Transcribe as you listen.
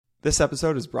This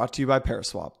episode is brought to you by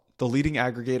Paraswap, the leading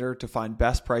aggregator to find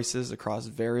best prices across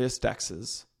various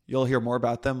DEXs. You'll hear more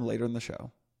about them later in the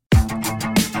show.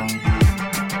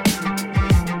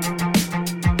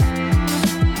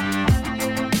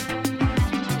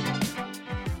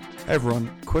 Hey everyone,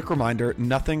 quick reminder,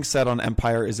 nothing said on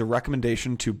Empire is a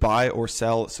recommendation to buy or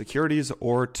sell securities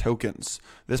or tokens.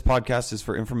 This podcast is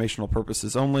for informational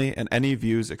purposes only, and any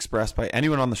views expressed by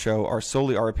anyone on the show are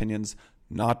solely our opinions,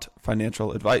 not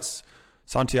financial advice.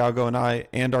 Santiago and I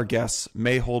and our guests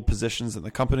may hold positions in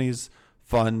the companies,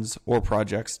 funds, or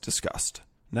projects discussed.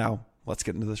 Now, let's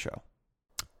get into the show.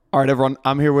 All right, everyone.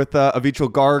 I'm here with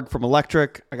Avichal Garg from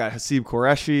Electric. I got Haseeb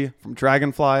Qureshi from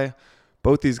Dragonfly.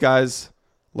 Both these guys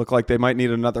look like they might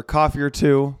need another coffee or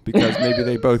two because maybe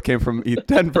they both came from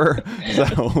Denver.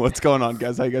 So what's going on,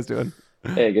 guys? How you guys doing?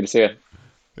 Hey, good to see you.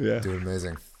 Yeah. Doing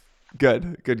amazing.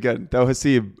 Good. Though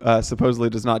Haseeb supposedly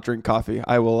does not drink coffee.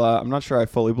 I'm not sure I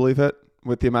fully believe it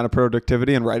with the amount of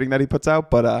productivity and writing that he puts out,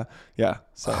 but yeah.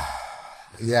 So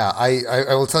yeah,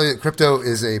 I will tell you, crypto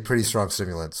is a pretty strong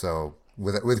stimulant. So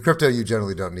with crypto, you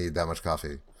generally don't need that much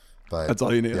coffee. But that's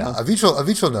all you need. Yeah, huh?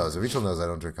 Avichal knows. Avichal knows I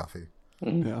don't drink coffee.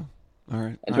 Mm-hmm. Yeah. All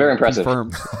right. It's very impressive.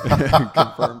 Confirmed.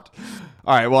 Confirmed.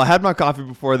 All right. Well, I had my coffee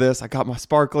before this. I got my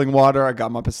sparkling water. I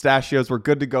got my pistachios. We're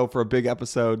good to go for a big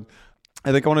episode.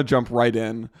 I think I want to jump right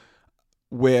in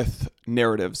with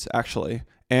narratives, actually.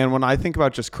 And when I think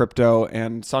about just crypto,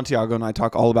 and Santiago and I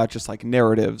talk all about just like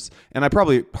narratives, and I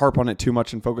probably harp on it too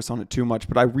much and focus on it too much,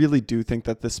 but I really do think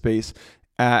that this space,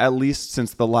 at least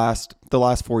since the last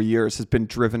 4 years, has been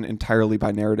driven entirely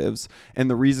by narratives. And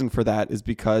the reason for that is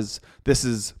because this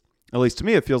is, at least to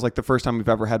me, it feels like the first time we've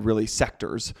ever had really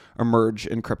sectors emerge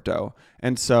in crypto.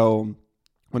 And so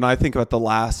when I think about the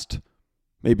last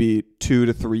maybe 2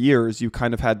 to 3 years, you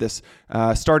kind of had this,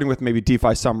 starting with maybe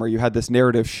DeFi summer, you had this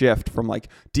narrative shift from like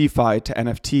DeFi to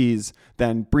NFTs,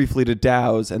 then briefly to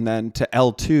DAOs, and then to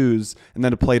L2s, and then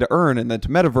to play to earn, and then to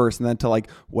metaverse, and then to like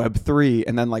Web3,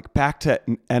 and then like back to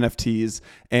NFTs.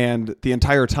 And the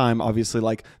entire time, obviously,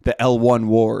 like the L1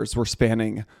 wars were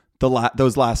spanning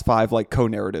those last 5 like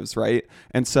co-narratives, right?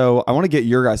 And so I want to get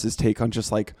your guys' take on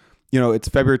just like, it's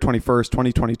February 21st,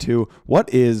 2022.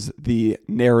 What is the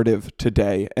narrative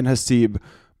today? And Haseeb,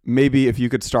 maybe if you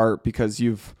could start, because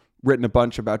you've written a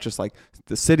bunch about just like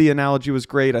the city analogy was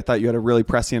great. I thought you had a really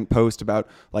prescient post about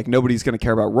like nobody's going to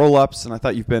care about rollups. And I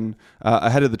thought you've been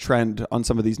ahead of the trend on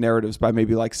some of these narratives by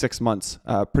maybe like 6 months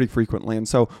pretty frequently. And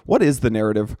so what is the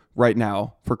narrative right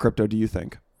now for crypto, do you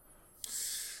think?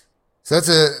 So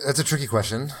that's a tricky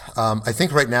question. I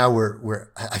think right now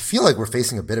I feel like we're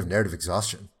facing a bit of narrative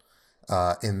exhaustion.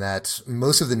 In that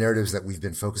most of the narratives that we've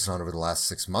been focused on over the last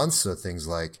 6 months, so things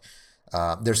like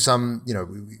there's some,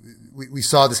 we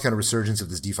saw this kind of resurgence of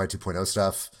this DeFi 2.0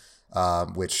 stuff,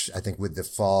 which I think with the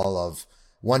fall of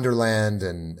Wonderland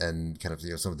and kind of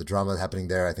some of the drama happening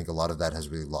there, I think a lot of that has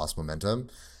really lost momentum.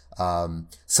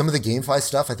 Some of the GameFi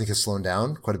stuff I think has slowed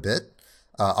down quite a bit.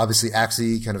 Obviously,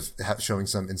 Axie kind of showing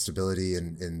some instability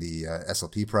in the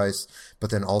SLP price, but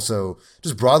then also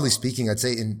just broadly speaking, I'd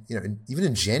say even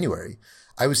in January,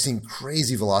 I was seeing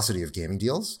crazy velocity of gaming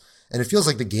deals, and it feels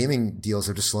like the gaming deals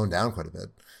have just slowed down quite a bit,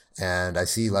 and I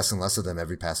see less and less of them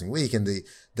every passing week. And the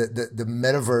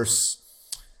metaverse,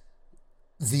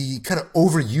 the kind of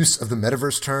overuse of the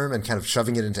metaverse term and kind of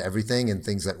shoving it into everything and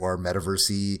things that are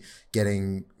metaversey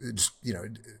getting just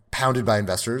pounded by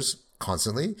investors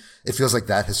constantly, it feels like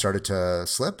that has started to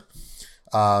slip.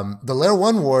 The layer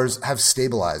 1 wars have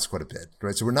stabilized quite a bit,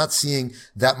 right? So we're not seeing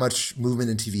that much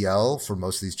movement in TVL for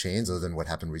most of these chains other than what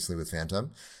happened recently with Phantom.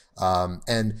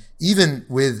 And even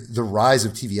with the rise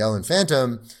of TVL and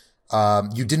Phantom,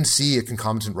 you didn't see a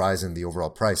concomitant rise in the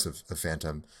overall price of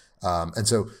Phantom. And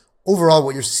so overall,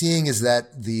 what you're seeing is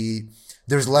that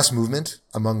there's less movement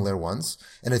among layer 1s.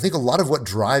 And I think a lot of what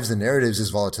drives the narratives is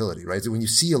volatility, right? So when you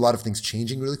see a lot of things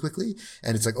changing really quickly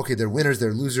and it's like, okay, they're winners,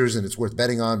 they're losers, and it's worth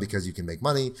betting on because you can make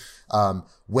money.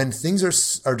 When things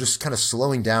are just kind of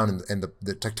slowing down and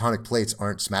the tectonic plates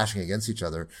aren't smashing against each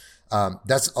other,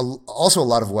 that's also a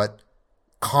lot of what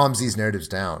calms these narratives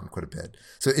down quite a bit.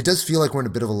 So it does feel like we're in a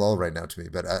bit of a lull right now to me,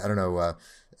 but I don't know,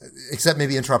 except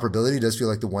maybe interoperability does feel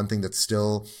like the one thing that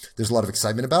still there's a lot of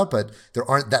excitement about, but there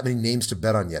aren't that many names to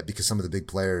bet on yet because some of the big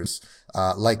players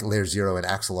like Layer Zero and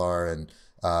Axelar and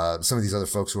some of these other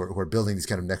folks who are building these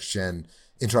kind of next gen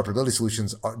interoperability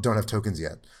solutions don't have tokens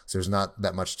yet. So there's not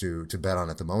that much to bet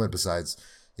on at the moment besides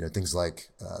things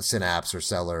like Synapse or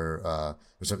Seller or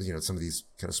some of these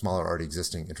kind of smaller already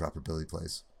existing interoperability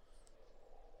plays.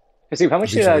 Steve, how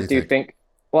much do you think?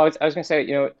 Well, I was going to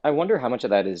say, I wonder how much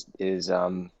of that is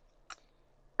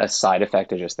a side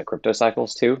effect of just the crypto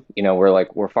cycles too.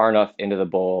 We're far enough into the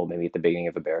bull, maybe at the beginning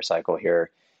of a bear cycle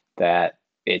here, that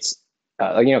it's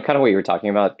kind of what you were talking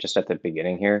about just at the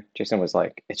beginning here. Jason was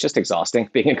like, it's just exhausting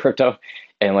being in crypto,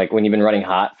 and like when you've been running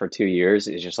hot for 2 years,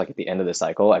 it's just like at the end of the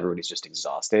cycle, everybody's just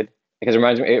exhausted. Because it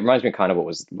reminds me kind of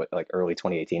what like early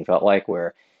 2018 felt like,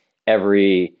 where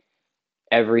every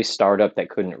every startup that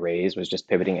couldn't raise was just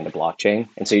pivoting into blockchain.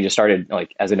 And so you just started,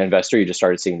 like, as an investor, you just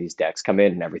started seeing these decks come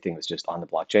in and everything was just on the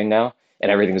blockchain now,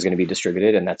 and everything was going to be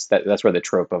distributed. And that's where the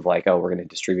trope of like, oh, we're going to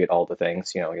distribute all the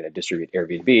things, we're going to distribute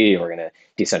Airbnb and we're going to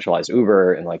decentralize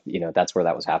Uber. And like, that's where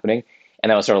that was happening. And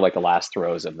that was sort of like the last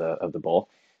throes of the bull.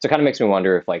 So it kind of makes me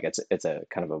wonder if like it's a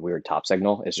kind of a weird top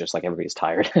signal. It's just like everybody's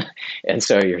tired. And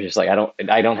so you're just like,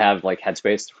 I don't have like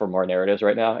headspace for more narratives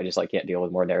right now. I just like can't deal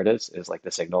with more narratives, is like the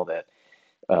signal that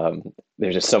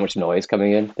there's just so much noise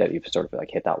coming in that you've sort of like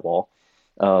hit that wall.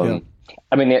 Yeah.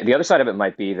 I mean, the other side of it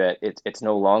might be that it's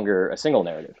no longer a single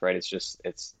narrative, right?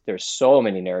 There's so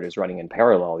many narratives running in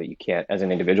parallel that you can't, as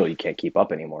an individual, you can't keep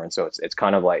up anymore. And so it's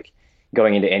kind of like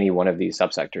going into any one of these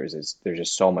subsectors there's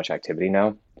just so much activity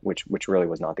now, which really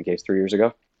was not the case 3 years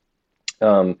ago.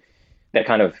 That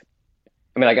kind of,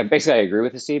 I mean, like basically I agree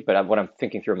with the Steve, but what I'm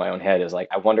thinking through in my own head is like,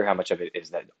 I wonder how much of it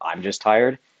is that I'm just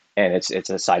tired, and it's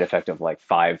a side effect of like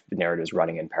 5 narratives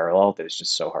running in parallel that it's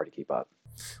just so hard to keep up.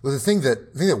 Well, the thing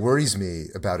that worries me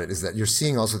about it is that you're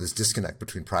seeing also this disconnect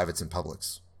between privates and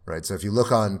publics, right? So if you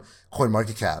look on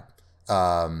CoinMarketCap,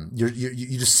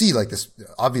 you just see like this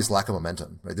obvious lack of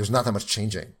momentum, right? There's not that much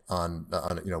changing on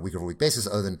week over week basis,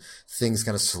 other than things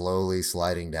kind of slowly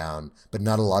sliding down, but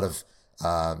not a lot of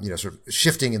sort of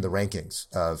shifting in the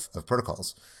rankings of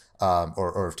protocols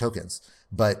or of tokens.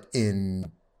 But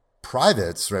in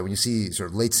privates, right, when you see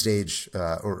sort of late stage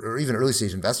or even early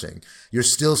stage investing, you're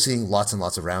still seeing lots and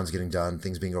lots of rounds getting done,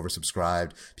 things being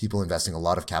oversubscribed, people investing a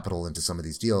lot of capital into some of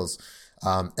these deals,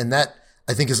 and that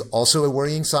I think is also a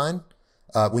worrying sign.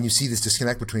 When you see this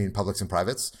disconnect between publics and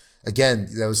privates, again,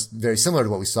 that was very similar to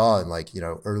what we saw in like,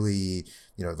 early,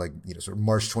 sort of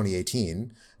March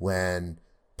 2018, when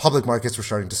public markets were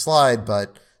starting to slide,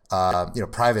 but,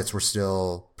 privates were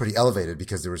still pretty elevated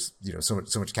because there was,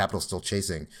 so much capital still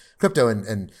chasing crypto,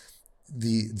 and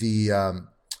the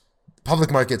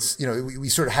public markets, we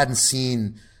sort of hadn't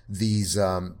seen these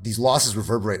losses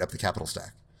reverberate up the capital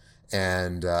stack.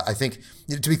 And I think,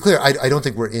 to be clear, I don't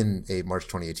think we're in a March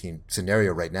 2018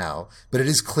 scenario right now, but it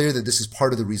is clear that this is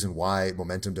part of the reason why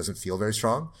momentum doesn't feel very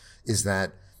strong, is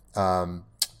that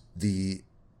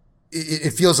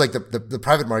it feels like the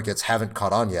private markets haven't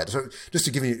caught on yet. So just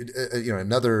to give you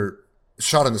another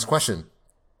shot on this question,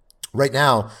 right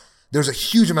now there's a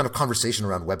huge amount of conversation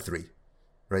around Web3.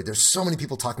 Right? There's so many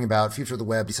people talking about future of the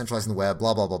web, decentralizing the web,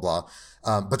 blah, blah, blah, blah.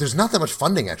 But there's not that much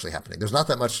funding actually happening. There's not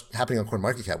that much happening on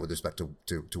CoinMarketCap with respect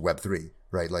to Web3,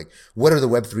 right? Like, what are the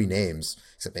Web3 names?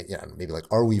 Except maybe like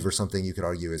Arweave or something you could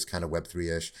argue is kind of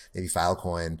Web3-ish, maybe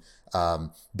Filecoin.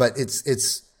 But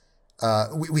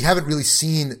we haven't really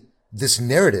seen this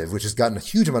narrative, which has gotten a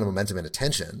huge amount of momentum and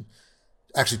attention,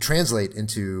 actually translate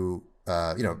into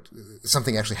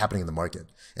something actually happening in the market.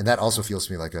 And that also feels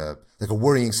to me like a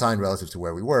worrying sign relative to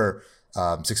where we were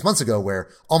 6 months ago, where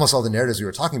almost all the narratives we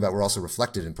were talking about were also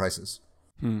reflected in prices.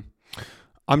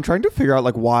 I'm trying to figure out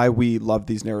like why we love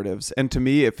these narratives. And to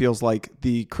me, it feels like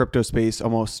the crypto space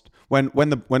almost when we're in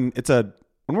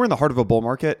the heart of a bull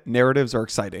market, narratives are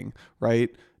exciting, right?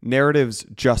 New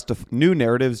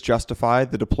narratives justify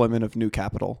the deployment of new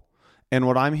capital. And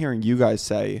what I'm hearing you guys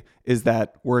say is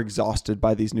that we're exhausted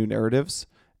by these new narratives.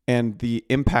 And the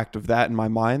impact of that in my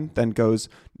mind then goes,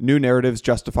 new narratives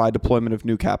justify deployment of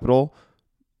new capital.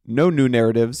 No new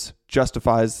narratives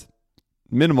justifies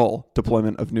minimal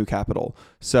deployment of new capital.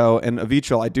 So, and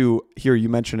Avichal, I do hear you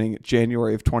mentioning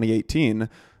January of 2018,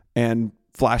 and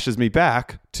flashes me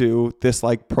back to this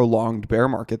like prolonged bear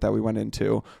market that we went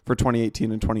into for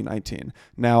 2018 and 2019.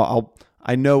 Now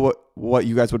I know what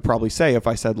you guys would probably say if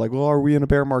I said like, well, are we in a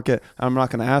bear market? I'm not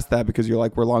going to ask that, because you're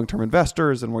like, we're long-term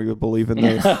investors and we believe in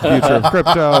the future of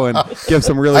crypto, and give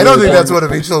some really, I don't think that's what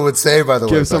Avichal would say, by the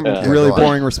way. Give some really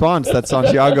boring response that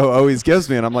Santiago always gives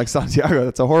me. And I'm like, Santiago,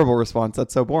 that's a horrible response.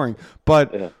 That's so boring.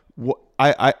 But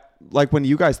I like when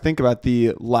you guys think about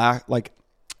the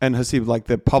and Haseeb, like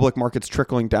the public markets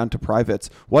trickling down to privates,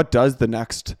 what does the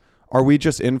next, are we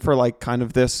just in for like kind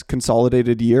of this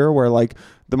consolidated year where like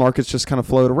the markets just kind of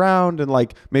float around, and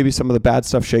like maybe some of the bad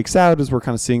stuff shakes out, as we're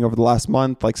kind of seeing over the last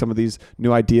month, like some of these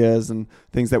new ideas and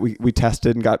things that we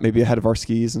tested and got maybe ahead of our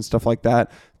skis and stuff like that,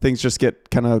 things just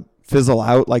get kind of fizzle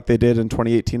out like they did in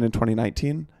 2018 and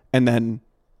 2019, and then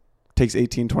takes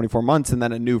 18, 24 months, and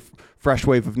then a new fresh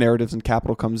wave of narratives and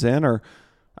capital comes in? Or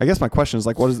I guess my question is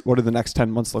like, what do the next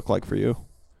 10 months look like for you?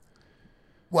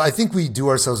 Well, I think we do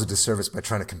ourselves a disservice by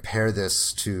trying to compare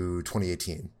this to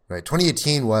 2018, right?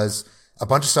 2018 was a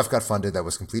bunch of stuff got funded that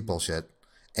was complete bullshit,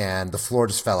 and the floor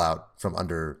just fell out from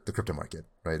under the crypto market,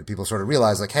 right? And people sort of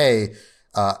realized like, hey,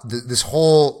 this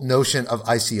whole notion of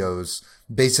ICOs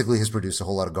basically has produced a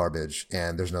whole lot of garbage,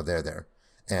 and there's no there.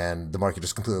 And the market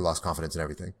just completely lost confidence in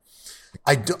everything.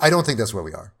 I don't think that's where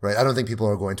we are, right? I don't think people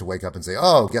are going to wake up and say,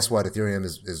 oh, guess what? Ethereum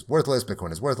is worthless.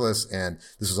 Bitcoin is worthless. And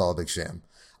this is all a big sham.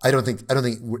 I don't think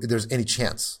there's any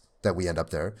chance that we end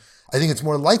up there. I think it's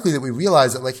more likely that we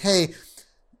realize that like, hey,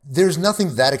 there's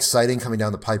nothing that exciting coming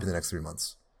down the pipe in the next 3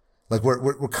 months. Like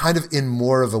we're kind of in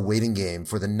more of a waiting game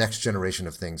for the next generation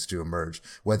of things to emerge,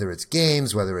 whether it's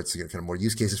games, whether it's kind of more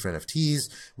use cases for NFTs,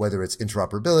 whether it's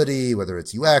interoperability, whether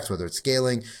it's UX, whether it's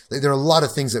scaling. Like, there are a lot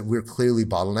of things that we're clearly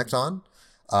bottlenecked on.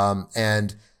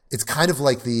 And it's kind of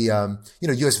like the,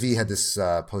 USV had this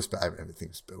post, I think it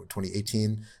was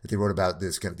 2018, that they wrote about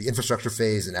this kind of the infrastructure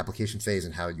phase and application phase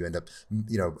and how you end up,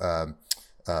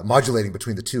 modulating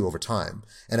between the two over time.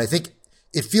 And I think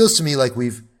it feels to me like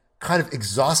we've kind of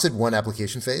exhausted one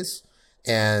application phase,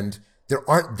 and there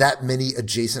aren't that many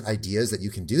adjacent ideas that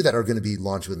you can do that are going to be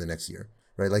launched within the next year,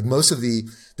 right? Like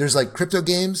there's like crypto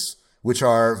games, which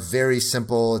are very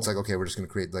simple. It's like, okay, we're just going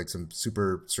to create like some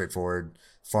super straightforward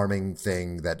farming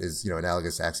thing that is,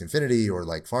 analogous to Axie Infinity or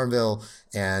like Farmville,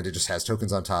 and it just has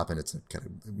tokens on top, and it's a kind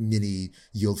of mini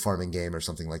yield farming game or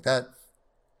something like that.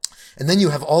 And then you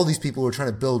have all these people who are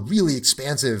trying to build really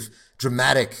expansive,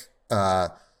 dramatic,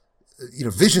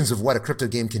 visions of what a crypto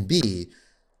game can be,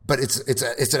 but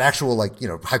it's an actual like,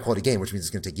 high quality game, which means it's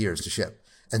going to take years to ship.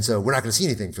 And so we're not going to see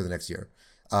anything for the next year.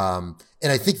 And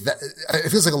I think that it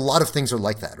feels like a lot of things are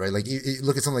like that, right? Like you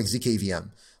look at something like ZK EVM,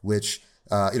 which,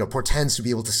 portends to be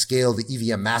able to scale the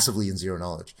EVM massively in zero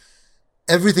knowledge.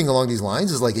 Everything along these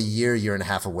lines is like a year and a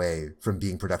half away from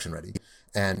being production ready.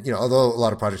 And, although a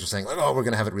lot of projects are saying like, oh, we're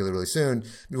going to have it really, really soon.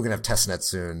 We're going to have test nets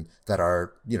soon that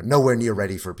are, nowhere near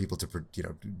ready for people to,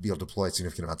 be able to deploy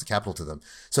significant amounts of capital to them.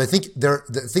 So I think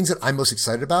the things that I'm most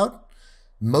excited about,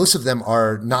 most of them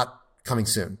are not coming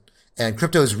soon. And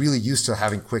crypto is really used to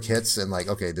having quick hits and like,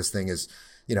 okay, this thing is,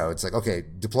 it's like, okay,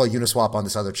 deploy Uniswap on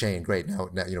this other chain. Great. Now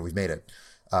we've made it.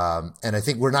 And I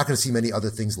think we're not going to see many other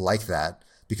things like that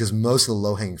because most of the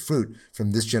low hanging fruit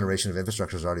from this generation of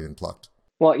infrastructure has already been plucked.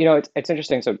 Well, it's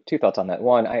interesting. So two thoughts on that.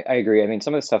 One, I agree. I mean,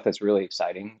 some of the stuff that's really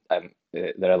exciting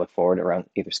that I look forward around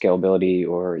either scalability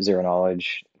or zero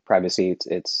knowledge, privacy,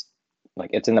 it's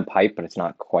like it's in the pipe, but it's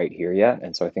not quite here yet.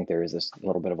 And so I think there is this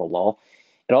little bit of a lull.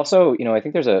 And also, I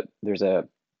think there's a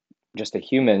just a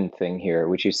human thing here,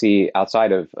 which you see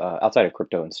outside of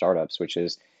crypto and startups, which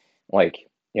is like,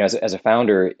 as a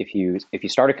founder, if you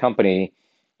start a company,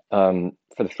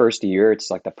 for the first year, it's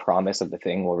like the promise of the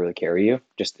thing will really carry you.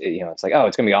 Just, it's like, oh,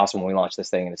 it's going to be awesome when we launch this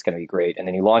thing and it's going to be great. And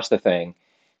then you launch the thing,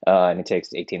 and it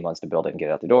takes 18 months to build it and get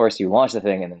it out the door. So you launch the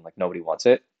thing and then like nobody wants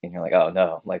it. And you're like, oh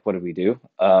no, like what did we do?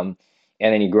 And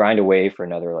then you grind away for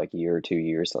another like year or 2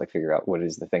 years to like figure out what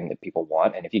is the thing that people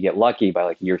want. And if you get lucky by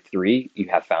like year 3, you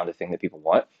have found a thing that people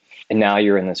want. And now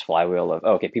you're in this flywheel of,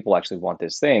 okay, people actually want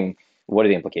this thing. What are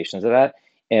the implications of that?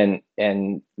 And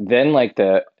then like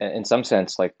in some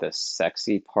sense, like the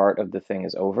sexy part of the thing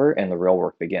is over and the real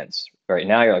work begins. Right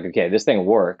now you're like, okay, this thing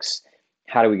works.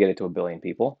 How do we get it to 1 billion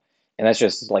people? And that's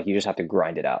just like, you just have to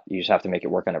grind it out. You just have to make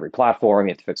it work on every platform.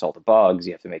 You have to fix all the bugs.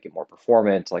 You have to make it more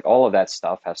performant. Like all of that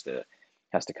stuff has to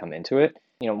come into it.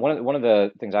 One of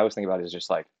the things I was thinking about is just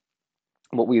like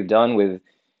what we've done with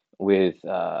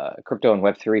crypto and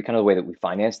Web3, kind of the way that we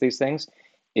finance these things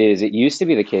is it used to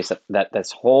be the case that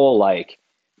this whole like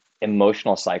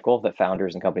emotional cycle that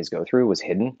founders and companies go through was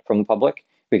hidden from the public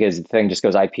because the thing just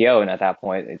goes IPO. And at that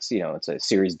point it's, it's a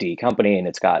Series D company and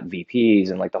it's got VPs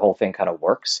and like the whole thing kind of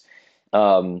works.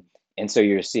 And so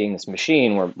you're seeing this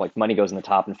machine where like money goes in the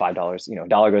top and $5,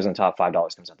 dollar goes in the top,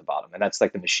 $5 comes at the bottom. And that's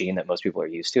like the machine that most people are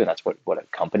used to. And that's what a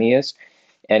company is.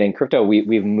 And in crypto,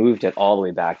 we've moved it all the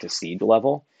way back to seed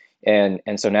level. And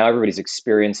so now everybody's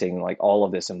experiencing like all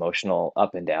of this emotional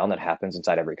up and down that happens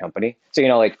inside every company. So,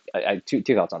 like two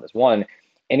thoughts on this. One,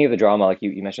 any of the drama, like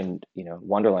you mentioned,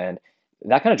 Wonderland,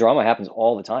 that kind of drama happens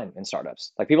all the time in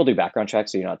startups. Like people do background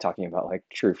checks. So you're not talking about like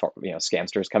true,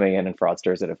 scamsters coming in and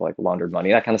fraudsters that have like laundered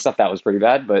money, that kind of stuff. That was pretty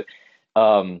bad. But,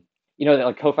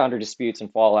 like co-founder disputes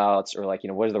and fallouts or like,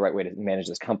 what is the right way to manage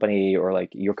this company or like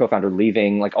your co-founder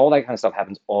leaving, like all that kind of stuff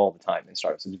happens all the time in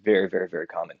startups. It's very, very, very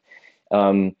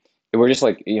common. We're just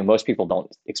like, most people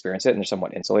don't experience it and they're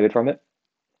somewhat insulated from it.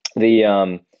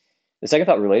 The second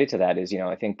thought related to that is,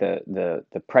 I think the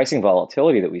pricing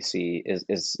volatility that we see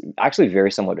is actually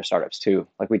very similar to startups too.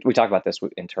 Like we talk about this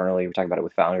internally, we talk about it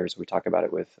with founders, we talk about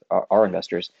it with our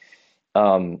investors.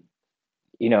 Um,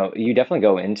 you definitely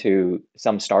go into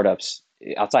some startups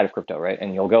outside of crypto, right?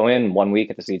 And you'll go in 1 week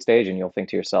at the seed stage and you'll think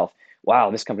to yourself, wow,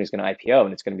 this company's going to IPO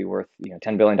and it's going to be worth,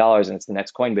 $10 billion and it's the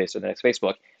next Coinbase or the next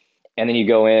Facebook. And then you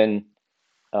go in,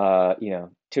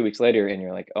 2 weeks later and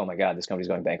you're like, oh my God, this company's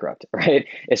going bankrupt, right?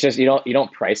 It's just, you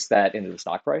don't price that into the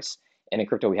stock price. And in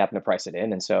crypto, we happen to price it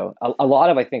in. And so a lot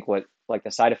of, I think what like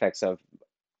the side effects of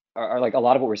are like a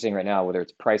lot of what we're seeing right now, whether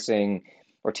it's pricing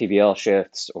or TVL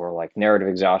shifts or like narrative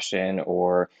exhaustion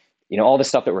or all the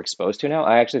stuff that we're exposed to now,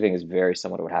 I actually think is very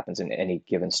similar to what happens in any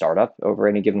given startup over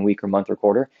any given week or month or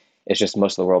quarter. It's just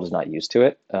most of the world is not used to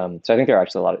it. So I think there are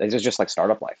actually a lot of, it's just like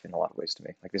startup life in a lot of ways to me.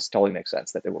 Like this totally makes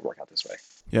sense that it would work out this way.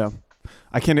 Yeah.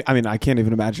 I can't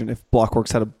even imagine if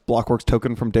Blockworks had a Blockworks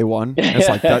token from day one. It's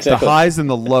like exactly. The highs and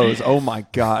the lows. Oh my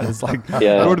God. It's like,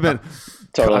 it would have been,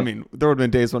 totally. There would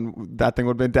have been days when that thing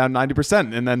would have been down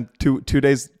 90% and then two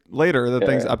days later, the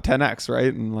thing's up 10x,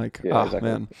 right? And like, exactly.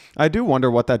 Man, I do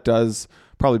wonder what that does.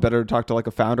 Probably better to talk to like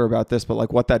a founder about this, but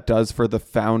like what that does for the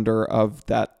founder of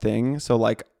that thing. So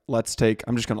like, let's take,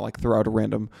 I'm just going to like throw out a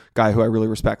random guy who I really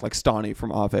respect, like Stani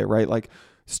from Aave, right? Like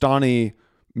Stani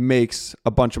makes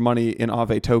a bunch of money in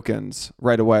Aave tokens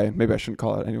right away. Maybe I shouldn't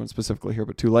call out anyone specifically here,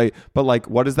 but too late. But like,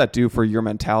 what does that do for your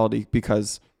mentality?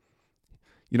 Because,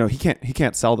 he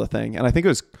can't sell the thing. And I think it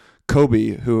was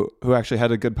Kobe who actually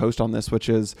had a good post on this, which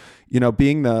is,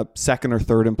 being the second or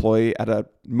third employee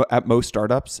at most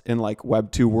startups in like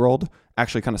Web 2 world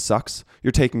actually kind of sucks.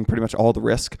 You're taking pretty much all the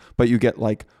risk, but you get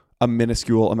like a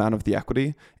minuscule amount of the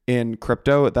equity. In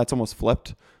crypto, that's almost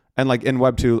flipped. And like in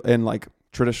Web 2, in like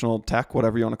traditional tech,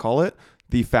 whatever you want to call it,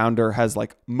 the founder has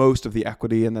like most of the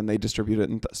equity and then they distribute it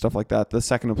and stuff like that. The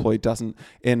second employee doesn't.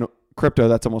 In crypto,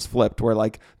 that's almost flipped, where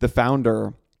like the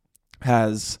founder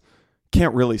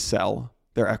can't really sell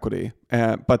their equity.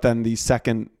 But then the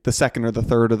second or the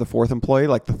third or the fourth employee,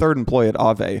 like the third employee at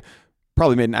Aave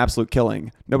probably made an absolute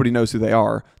killing. Nobody knows who they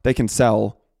are. They can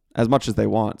sell as much as they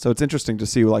want. So it's interesting to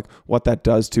see like what that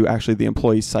does to actually the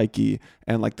employee psyche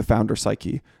and like the founder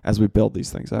psyche as we build these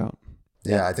things out.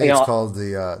 Yeah, I think it's called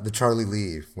the Charlie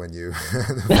Lee when you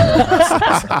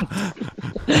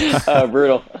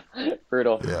brutal.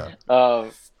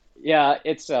 Yeah.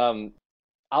 It's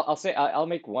I'll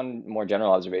make one more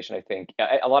general observation. I think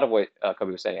a lot of what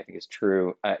Kobe was saying, I think is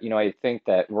true. I think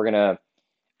that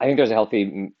I think there's a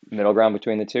healthy middle ground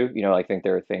between the two. I think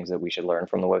there are things that we should learn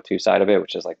from the Web2 side of it,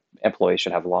 which is like employees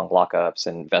should have long lockups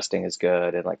and vesting is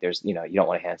good. And like there's, you don't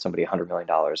want to hand somebody $100 million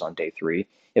on day 3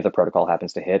 if the protocol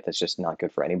happens to hit. That's just not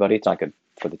good for anybody. It's not good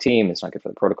for the team. It's not good for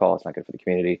the protocol. It's not good for the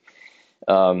community.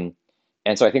 And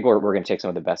so I think we're going to take some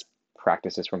of the best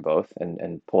practices from both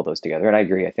and pull those together. And I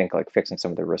agree. I think like fixing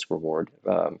some of the risk reward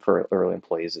for early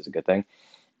employees is a good thing.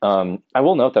 I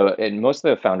will note though, and most of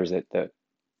the founders that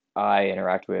I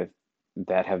interact with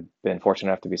that have been fortunate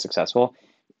enough to be successful,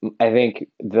 I think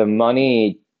the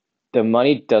money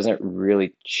doesn't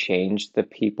really change the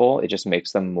people. It just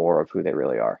makes them more of who they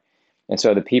really are. And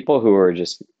so the people who are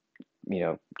just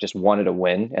wanted to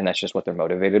win, and that's just what they're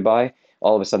motivated by,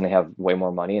 all of a sudden they have way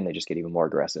more money and they just get even more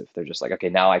aggressive. They're just like, okay,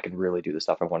 now I can really do the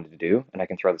stuff I wanted to do and I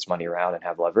can throw this money around and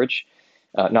have leverage.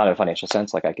 Not in a financial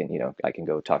sense. Like I can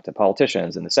go talk to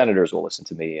politicians and the senators will listen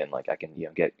to me and like I can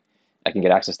get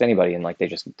access to anybody, and like they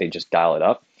just dial it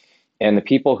up. And the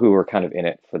people who are kind of in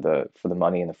it for the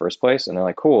money in the first place, and they're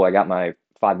like, cool, I got my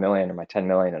 5 million or my 10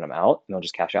 million and I'm out, and they'll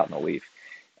just cash out and they'll leave.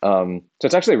 So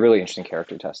it's actually a really interesting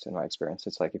character test in my experience.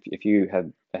 It's like if you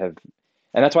have,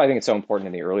 and that's why I think it's so important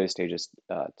in the earliest stages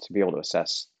to be able to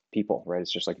assess people, right?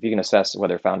 It's just like if you can assess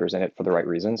whether founders in it for the right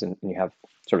reasons and you have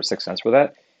sort of sixth sense for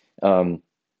that,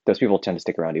 those people tend to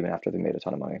stick around even after they made a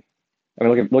ton of money. I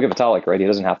mean, look at Vitalik, right? He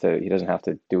doesn't have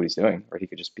to do what he's doing, or he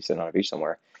could just be sitting on a beach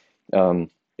somewhere. And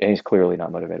he's clearly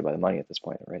not motivated by the money at this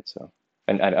point, right? So,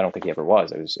 and I don't think he ever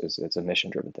was. It's a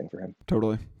mission-driven thing for him.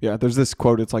 Totally. Yeah. There's this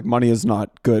quote. It's like, money is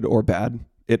not good or bad.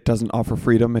 It doesn't offer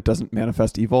freedom. It doesn't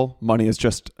manifest evil. Money is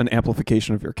just an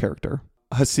amplification of your character.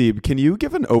 Haseeb, can you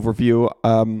give an overview?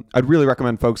 I'd really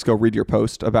recommend folks go read your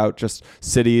post about just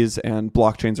cities and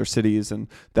blockchains or cities and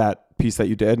that piece that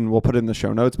you did, and we'll put it in the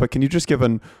show notes. But can you just give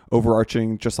an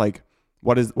overarching, just like,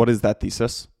 what is that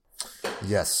thesis?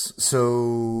 Yes.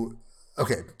 So,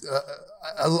 okay.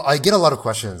 I get a lot of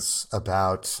questions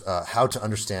about how to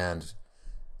understand,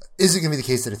 is it going to be the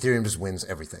case that Ethereum just wins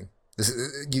everything?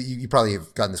 You probably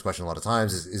have gotten this question a lot of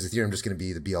times. Is Ethereum just going to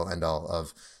be the be all end all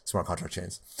of smart contract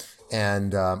chains?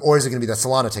 And, or is it going to be that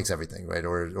Solana takes everything, right?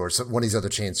 Or one of these other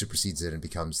chains supersedes it and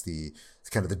becomes the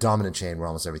kind of the dominant chain where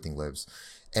almost everything lives.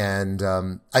 And,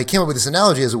 I came up with this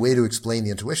analogy as a way to explain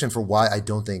the intuition for why I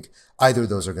don't think either of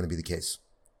those are going to be the case.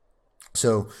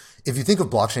 So if you think of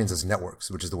blockchains as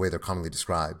networks, which is the way they're commonly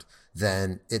described,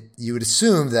 then you would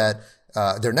assume that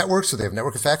they're networks, so they have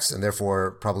network effects, and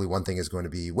therefore probably one thing is going to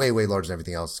be way, way larger than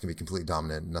everything else. It's going to be completely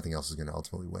dominant, and nothing else is going to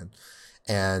ultimately win.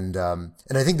 And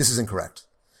I think this is incorrect.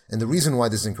 And the reason why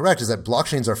this is incorrect is that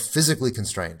blockchains are physically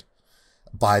constrained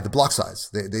by the block size.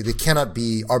 They cannot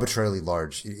be arbitrarily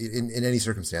large in any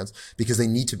circumstance because they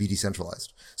need to be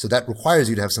decentralized. So that requires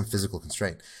you to have some physical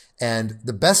constraint. And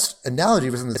the best analogy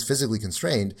for something that's physically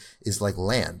constrained is like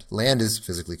land. Land is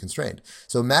physically constrained.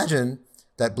 So imagine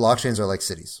that blockchains are like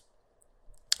cities.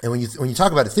 And when you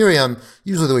talk about Ethereum,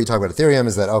 usually the way you talk about Ethereum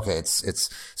is that, okay, it's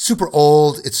super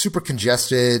old, it's super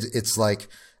congested, it's like,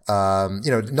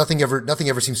 nothing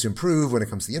ever seems to improve when it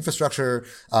comes to the infrastructure.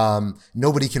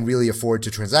 Nobody can really afford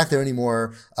to transact there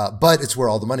anymore. But it's where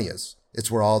all the money is. It's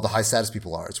where all the high status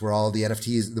people are. It's where all the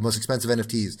NFTs, the most expensive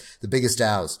NFTs, the biggest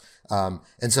DAOs.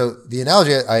 And so the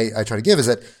analogy I try to give is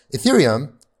that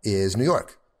Ethereum is New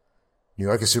York. New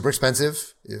York is super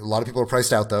expensive. A lot of people are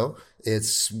priced out though.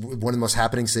 It's one of the most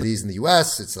happening cities in the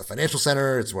US. It's the financial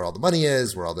center. It's where all the money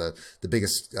is, where all the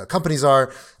biggest companies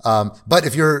are. But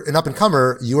if you're an up and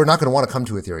comer, you are not going to want to come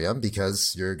to Ethereum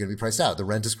because you're going to be priced out. The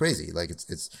rent is crazy. Like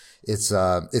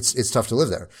it's tough to live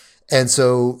there. And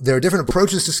so there are different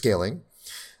approaches to scaling,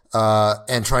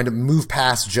 and trying to move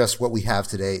past just what we have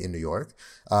today in New York.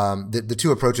 The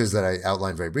two approaches that I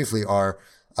outlined very briefly are,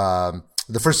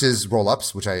 the first is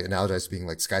roll-ups, which I analogize to being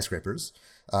like skyscrapers.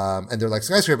 And they're like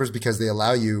skyscrapers because they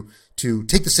allow you to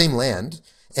take the same land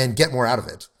and get more out of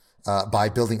it, by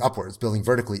building upwards, building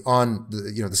vertically on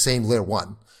the same layer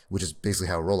one, which is basically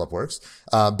how a roll-up works.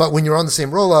 But when you're on the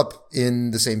same roll-up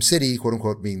in the same city, quote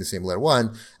unquote, being the same layer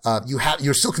one,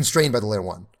 you're still constrained by the layer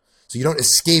one. So you don't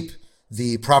escape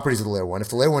the properties of the layer one. If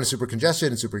the layer one is super congested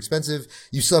and super expensive,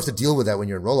 you still have to deal with that when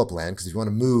you're in roll-up land. Because if you want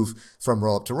to move from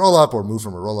roll-up to roll-up or move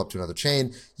from a roll-up to another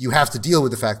chain, you have to deal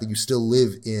with the fact that you still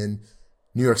live in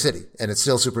New York City and it's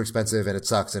still super expensive and it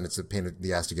sucks and it's a pain in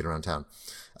the ass to get around town.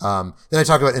 Then I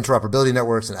talk about interoperability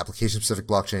networks and application-specific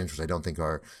blockchains, which I don't think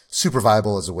are super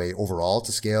viable as a way overall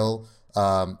to scale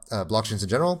blockchains in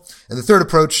general. And the third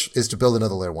approach is to build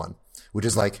another layer one, which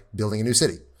is like building a new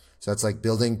city. So it's like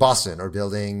building Boston or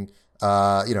building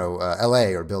LA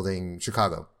or building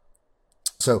Chicago.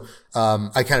 So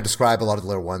I kind of describe a lot of the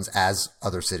layer ones as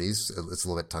other cities. It's a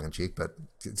little bit tongue in cheek, but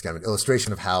it's kind of an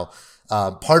illustration of how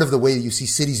part of the way that you see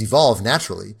cities evolve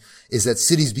naturally is that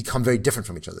cities become very different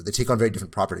from each other. They take on very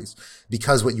different properties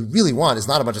because what you really want is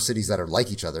not a bunch of cities that are like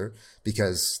each other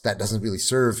because that doesn't really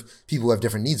serve people who have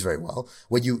different needs very well.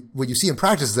 What you see in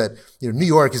practice is that, New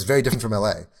York is very different from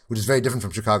LA, which is very different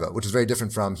from Chicago, which is very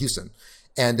different from Houston.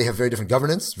 And they have very different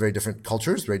governance, very different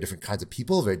cultures, very different kinds of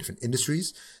people, very different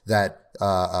industries that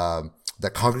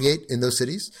congregate in those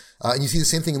cities. And you see the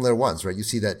same thing in layer ones, right? You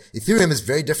see that Ethereum is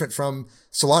very different from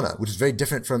Solana, which is very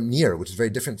different from Near, which is very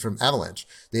different from Avalanche.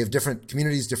 They have different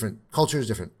communities, different cultures,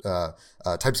 different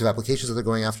types of applications that they're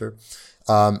going after.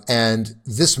 And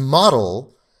this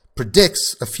model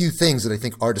predicts a few things that I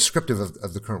think are descriptive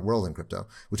of the current world in crypto,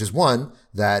 which is one,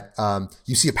 that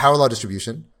you see a power law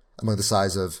distribution among the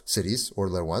size of cities or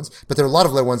layer ones, but there are a lot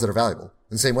of layer ones that are valuable.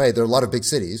 In the same way, there are a lot of big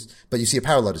cities, but you see a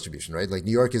power law distribution, right? Like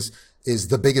New York is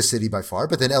the biggest city by far,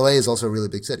 but then LA is also a really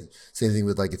big city. Same thing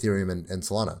with like Ethereum and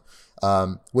Solana.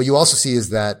 What you also see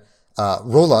is that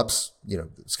roll-ups,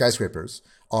 skyscrapers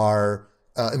are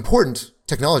important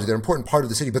technology. They're an important part of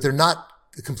the city, but they're not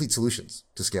complete solutions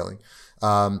to scaling.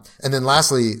 And then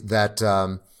lastly, that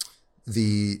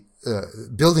the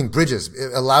building bridges,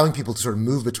 allowing people to sort of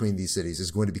move between these cities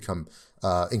is going to become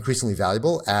increasingly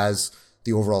valuable as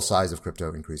the overall size of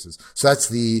crypto increases. So that's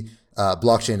the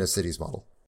blockchain as cities model.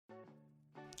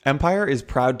 Empire is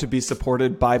proud to be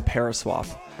supported by Paraswap.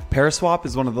 Paraswap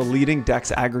is one of the leading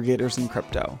DEX aggregators in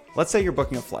crypto. Let's say you're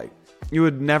booking a flight. You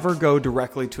would never go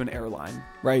directly to an airline,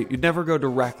 right? You'd never go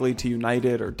directly to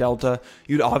United or Delta.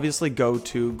 You'd obviously go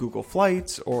to Google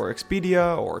Flights or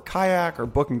Expedia or Kayak or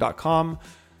Booking.com.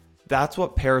 That's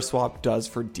what Paraswap does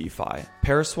for DeFi.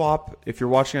 Paraswap, if you're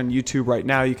watching on YouTube right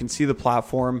now, you can see the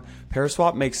platform.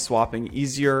 Paraswap makes swapping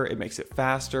easier. It makes it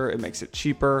faster. It makes it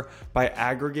cheaper by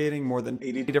aggregating more than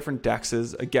 80 different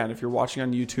DEXs. Again, if you're watching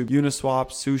on YouTube, Uniswap,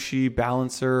 Sushi,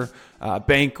 Balancer,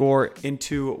 Bancor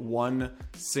into one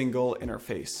single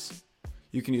interface.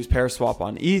 You can use Paraswap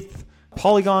on ETH,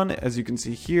 Polygon, as you can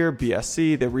see here,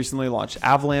 BSC, they recently launched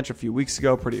Avalanche a few weeks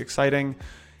ago, pretty exciting.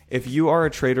 If you are a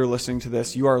trader listening to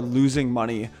this, you are losing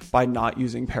money by not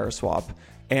using Paraswap.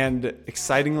 And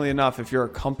excitingly enough, if you're a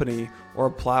company or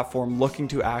a platform looking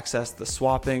to access the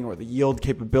swapping or the yield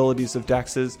capabilities of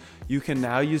DEXs, you can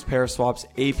now use Paraswap's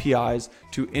APIs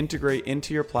to integrate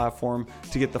into your platform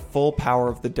to get the full power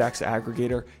of the DEX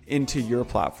aggregator into your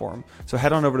platform. So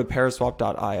head on over to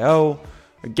paraswap.io.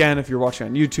 Again, if you're watching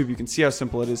on YouTube, you can see how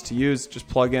simple it is to use. Just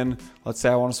plug in, let's say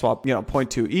I want to swap, zero point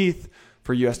 0.2 ETH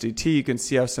for USDT. You can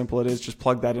see how simple it is. Just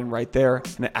plug that in right there,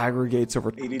 and it aggregates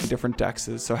over 80 different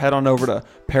DEXs. So head on over to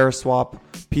Paraswap,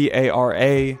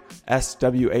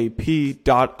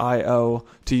 Paraswap.io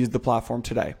to use the platform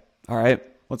today. All right,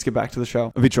 let's get back to the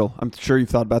show. Vichal, I'm sure you've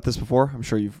thought about this before. I'm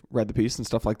sure you've read the piece and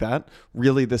stuff like that.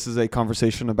 Really, this is a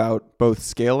conversation about both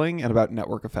scaling and about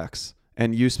network effects.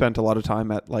 And you spent a lot of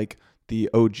time at like the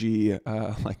OG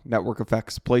like network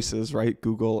effects places, right?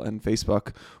 Google and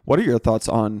Facebook. What are your thoughts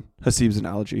on Haseeb's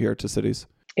analogy here to cities?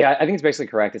 Yeah, I think it's basically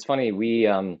correct. It's funny.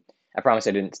 I promise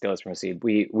I didn't steal this from Haseeb.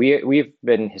 We've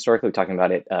been historically talking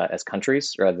about it as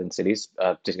countries rather than cities,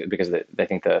 just because I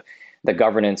think the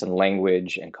governance and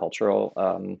language and cultural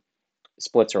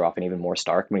splits are often even more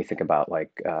stark when you think about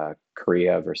like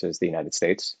Korea versus the United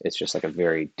States. It's just like a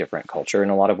very different culture in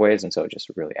a lot of ways, and so it just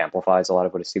really amplifies a lot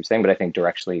of what Haseeb's saying. But I think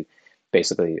directly,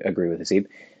 basically agree with Haseeb.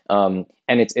 And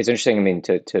it's interesting, I mean,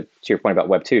 to your point about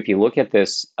Web 2, if you look at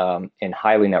this in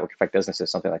highly network effect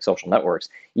businesses, something like social networks,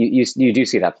 you do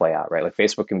see that play out, right? Like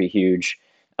Facebook can be huge,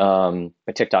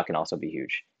 but TikTok can also be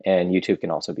huge, and YouTube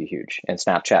can also be huge, and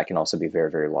Snapchat can also be very,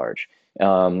 very large,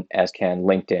 as can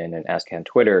LinkedIn and as can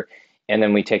Twitter. And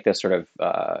then we take this sort of,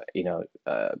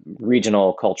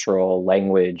 regional, cultural,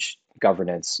 language,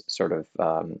 governance sort of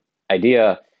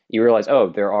idea. You realize, oh,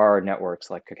 there are networks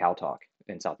like KakaoTalk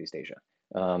in Southeast Asia.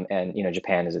 And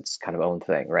Japan is its kind of own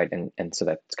thing, right? And so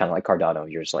that's kind of like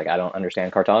Cardano. You're just like, I don't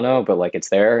understand Cardano, but like it's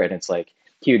there and it's like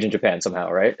huge in Japan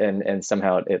somehow, right? And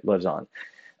somehow it lives on.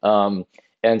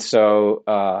 And so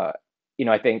I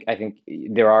think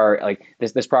there are like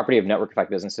this property of network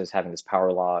effect businesses having this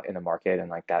power law in the market, and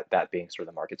like that being sort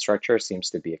of the market structure seems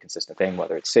to be a consistent thing,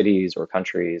 whether it's cities or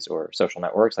countries or social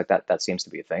networks, like that seems to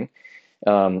be a thing.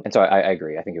 And so I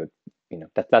agree. I think it would,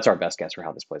 that's our best guess for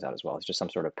how this plays out as well. It's just some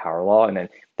sort of power law. And then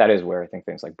that is where I think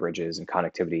things like bridges and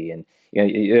connectivity and,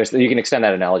 you can extend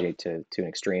that analogy to an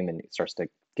extreme and it starts to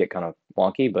get kind of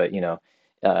wonky, but,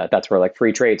 that's where like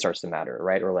free trade starts to matter,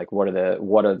 right? Or like,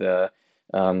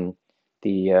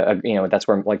 that's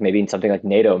where like maybe something like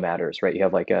NATO matters, right? You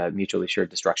have like a mutually assured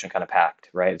destruction kind of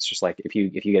pact, right? It's just like, if you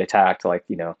get attacked, like,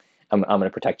 I'm going to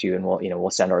protect you, and we'll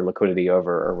send our liquidity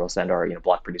over, or we'll send our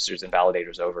block producers and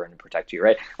validators over and protect you,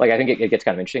 right? Like I think it gets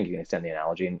kind of interesting. You can extend the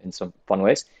analogy in some fun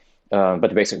ways, but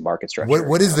the basic market structure.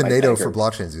 What is the NATO for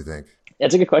blockchains? You think?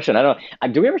 That's a good question. I don't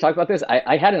know. Do we ever talk about this?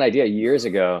 I had an idea years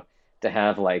ago to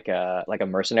have like a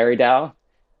mercenary DAO.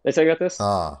 Did I tell you about this?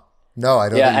 No, I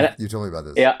don't. Yeah, you told me about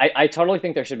this. Yeah, I totally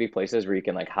think there should be places where you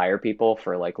can like hire people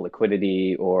for like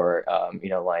liquidity or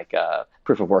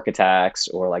proof of work attacks,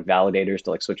 or like validators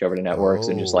to like switch over to networks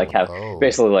and just like have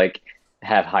basically like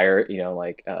have hire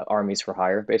armies for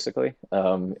hire basically,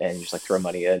 and just like throw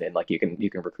money in and like you can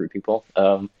recruit people.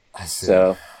 I see.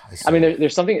 So I mean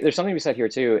there's something to be said here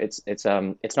too.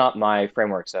 It's not my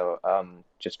framework, so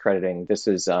just crediting this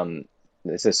is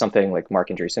something like Mark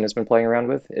Andreessen has been playing around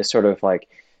with. Is sort of like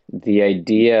the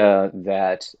idea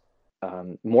that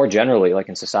more generally, like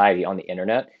in society on the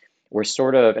internet, we're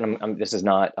sort of, and this is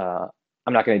not,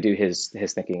 I'm not going to do his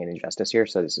thinking any justice here.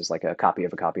 So this is like a copy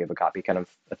of a copy of a copy kind of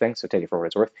a thing. So take it for what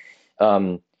it's worth.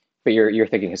 But your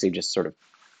thinking, Haseeb, just sort of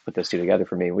put those two together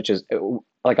for me, which is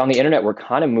like on the internet, we're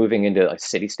kind of moving into a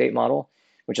city-state model,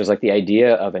 which is like the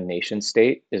idea of a nation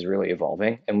state is really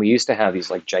evolving. And we used to have these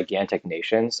like gigantic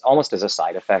nations almost as a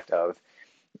side effect of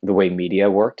the way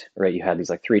media worked, right? You had these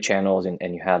like 3 channels and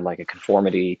you had like a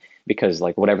conformity because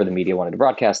like whatever the media wanted to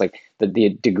broadcast, like the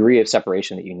degree of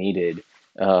separation that you needed,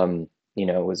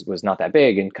 was not that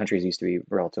big, and countries used to be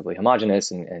relatively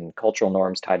homogenous and cultural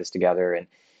norms tied us together.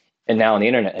 And now on the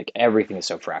internet, like everything is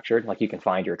so fractured, like you can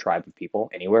find your tribe of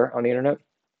people anywhere on the internet.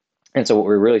 And so what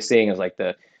we're really seeing is like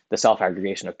the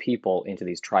self-aggregation of people into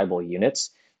these tribal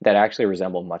units that actually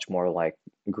resemble much more like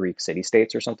Greek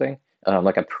city-states or something,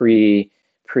 like a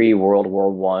pre-World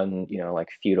War I, like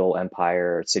feudal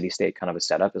empire, city-state kind of a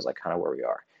setup is like kind of where we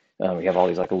are. We have all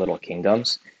these like little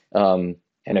kingdoms.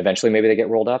 and eventually maybe they get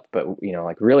rolled up. But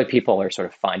like really people are sort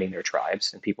of finding their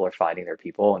tribes, and people are finding their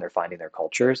people, and they're finding their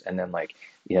cultures. And then like,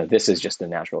 this is just the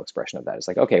natural expression of that. It's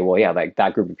like, okay, well, yeah, like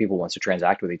that group of people wants to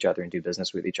transact with each other and do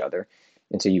business with each other.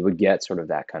 And so you would get sort of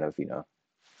that kind of,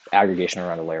 aggregation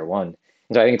around a layer one.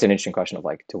 And so I think it's an interesting question of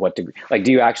like, to what degree, like,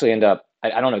 do you actually end up,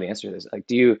 I don't know the answer to this. Like,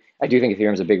 I do think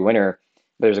Ethereum's a big winner,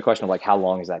 but there's a question of like, how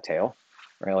long is that tail,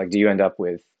 right? Like, do you end up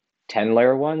with 10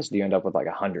 layer ones? Do you end up with like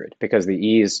 100? Because the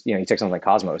ease, you take something like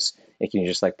Cosmos, it can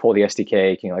just like pull the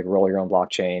SDK, can you like roll your own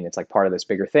blockchain? It's like part of this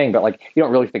bigger thing, but like, you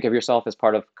don't really think of yourself as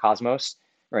part of Cosmos,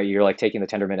 right? You're like taking the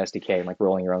Tendermint SDK and like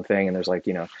rolling your own thing. And there's like,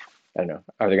 I don't know,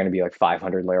 are there going to be like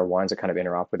 500 layer ones that kind of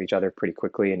interop with each other pretty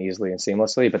quickly and easily and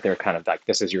seamlessly, but they're kind of like,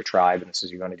 this is your tribe and this is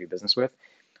who you're going to do business with.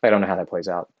 I don't know how that plays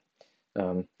out.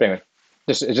 But anyway,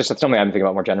 it's just something I'm thinking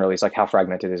about more generally. It's like how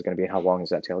fragmented is it going to be and how long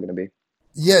is that tail going to be?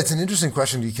 Yeah, it's an interesting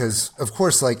question because, of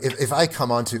course, like if I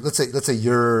come onto, let's say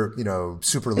you're,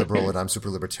 super liberal and I'm super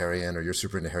libertarian, or you're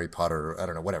super into Harry Potter, or I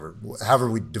don't know, whatever, however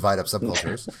we divide up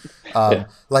subcultures. Yeah.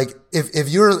 Like if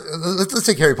you're, let's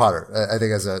take Harry Potter, I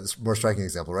think as a more striking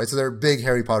example, right? So there are big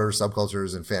Harry Potter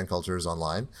subcultures and fan cultures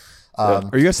online. Are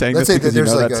you guys saying let's this say because that you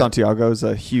know there's that like Santiago is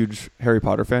a huge Harry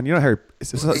Potter fan? You know,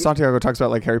 Santiago talks about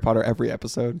like Harry Potter every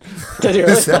episode.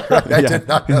 Is that right? I Yeah. did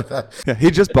not know that. Yeah, he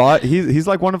just bought. He's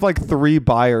like one of like 3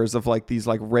 buyers of like these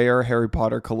like rare Harry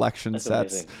Potter collection That's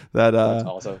sets. amazing. That That's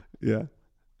awesome. yeah.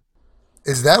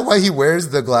 Is that why he wears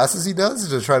the glasses he does,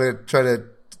 to try to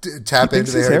tap He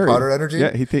into thinks the he's Harry Potter energy?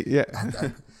 Yeah, yeah.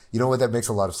 You know what? That makes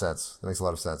a lot of sense. That makes a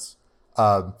lot of sense.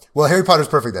 Well, Harry Potter's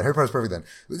perfect then. Harry Potter's perfect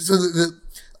then. So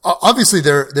obviously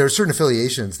there are certain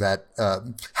affiliations that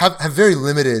have very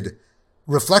limited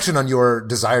reflection on your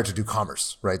desire to do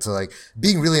commerce, right? So like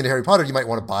being really into Harry Potter, you might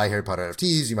want to buy Harry Potter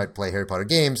NFTs, you might play Harry Potter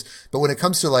games, but when it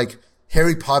comes to like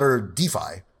Harry Potter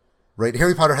DeFi, right?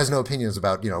 Harry Potter has no opinions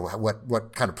about,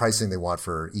 what kind of pricing they want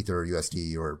for Ether or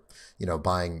USD, or,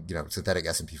 buying, synthetic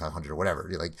S&P 500 or whatever.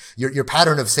 Like your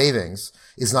pattern of savings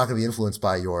is not going to be influenced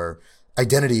by your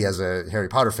identity as a Harry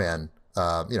Potter fan.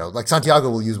 Like Santiago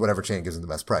will use whatever chain gives him the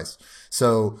best price.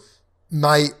 So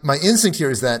my instinct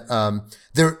here is that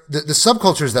the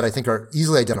subcultures that I think are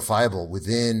easily identifiable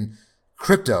within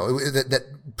crypto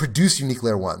that produce unique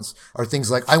layer ones are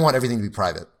things like, I want everything to be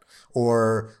private,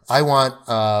 or I want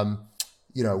I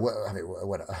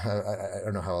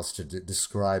don't know how else to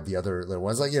describe the other layer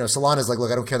ones. Like, Solana's like, look,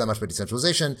 I don't care that much about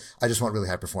decentralization. I just want really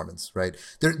high performance, right?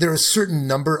 There are a certain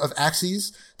number of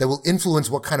axes that will influence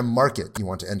what kind of market you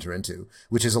want to enter into,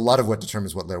 which is a lot of what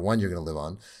determines what layer one you're going to live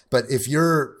on. But if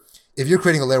you're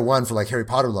creating a layer one for like Harry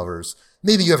Potter lovers,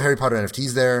 maybe you have Harry Potter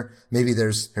NFTs there. Maybe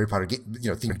there's Harry Potter,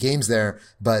 themed games there.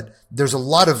 But there's a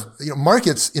lot of,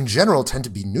 markets in general tend to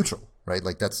be neutral, right?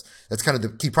 Like that's kind of the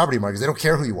key property markets. They don't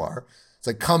care who you are. It's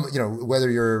like,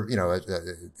 whether you're,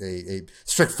 a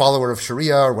strict follower of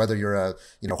Sharia, or whether you're a,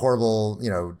 horrible,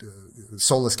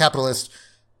 soulless capitalist,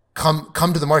 come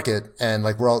to the market, and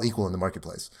like we're all equal in the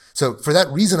marketplace. So for that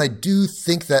reason, I do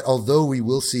think that although we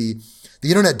will see, the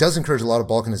internet does encourage a lot of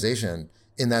balkanization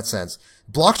in that sense.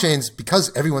 Blockchains,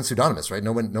 because everyone's pseudonymous, right?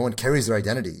 No one carries their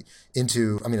identity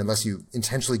into, unless you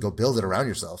intentionally go build it around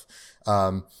yourself.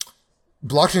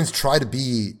 Blockchains try to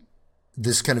be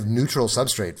this kind of neutral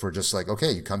substrate for just like, okay,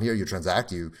 you come here, you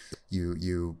transact, you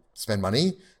spend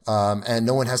money, and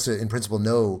no one has to, in principle,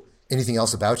 know anything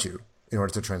else about you in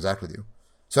order to transact with you.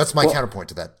 So that's my counterpoint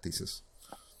to that thesis.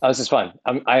 Oh, this is fun.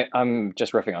 I'm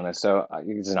just riffing on this, so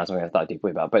this is not something I thought deeply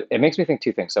about, but it makes me think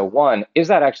 2 things. So one, is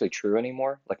that actually true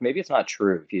anymore? Like maybe it's not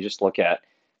true if you just look at,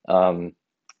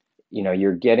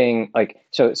 you're getting like,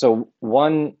 so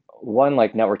one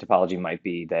like network topology might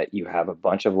be that you have a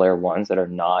bunch of layer ones that are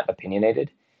not opinionated,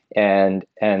 and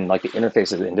like the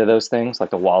interfaces into those things,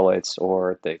 like the wallets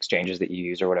or the exchanges that you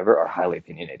use or whatever, are highly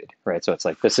opinionated, right? So it's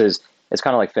like it's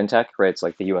kind of like fintech, right? It's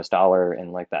like the US dollar,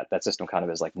 and like that system kind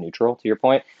of is like neutral to your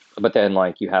point. But then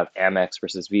like you have Amex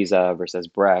versus Visa versus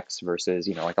Brex versus,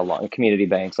 like a long community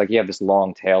banks. Like you have this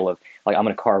long tail of like, I'm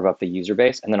going to carve up the user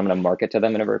base, and then I'm going to market to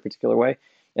them in a very particular way.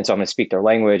 And so I'm going to speak their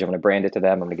language. I'm going to brand it to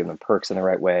them. I'm going to give them perks in the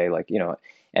right way. Like,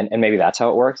 and maybe that's how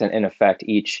it works. And in effect,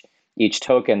 each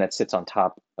token that sits on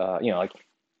top, like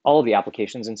all of the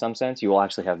applications in some sense, you will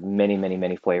actually have many, many,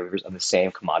 many flavors of the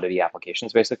same commodity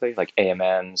applications, basically like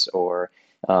AMMs or,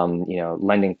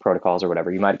 lending protocols or whatever.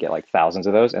 You might get like thousands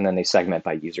of those, and then they segment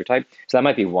by user type. So that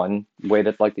might be one way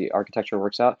that like the architecture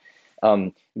works out.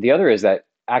 The other is that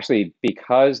actually,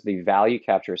 because the value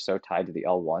capture is so tied to the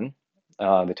L1,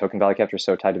 the token value capture is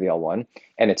so tied to the L1,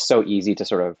 and it's so easy to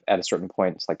sort of, at a certain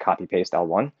point, it's like copy paste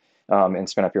L1 and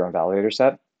spin up your own validator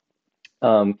set,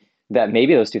 that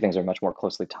maybe those 2 things are much more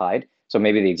closely tied. So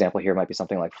maybe the example here might be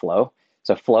something like Flow.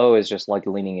 So Flow is just like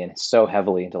leaning in so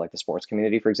heavily into like the sports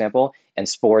community, for example, and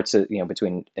sports,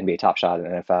 between NBA Top Shot and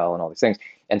NFL and all these things,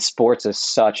 and sports is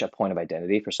such a point of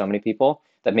identity for so many people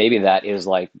that maybe that is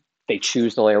like they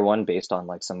choose the layer one based on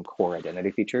like some core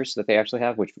identity features that they actually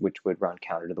have, which would run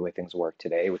counter to the way things work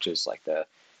today, which is like the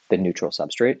neutral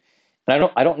substrate. And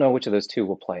I don't know which of those two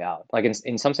will play out. Like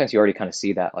in some sense, you already kind of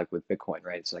see that like with Bitcoin,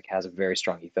 right? It's like has a very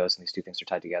strong ethos, and these two things are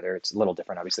tied together. It's a little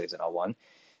different, obviously, as an L1.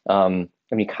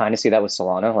 And you kind of see that with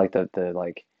Solana, like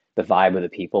the vibe of the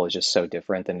people is just so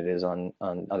different than it is on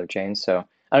other chains. So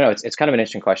I don't know. It's kind of an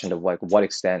interesting question to like what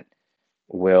extent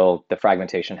will the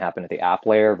fragmentation happen at the app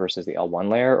layer versus the L1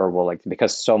 layer, or will like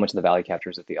because so much of the value capture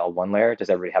is at the L1 layer, does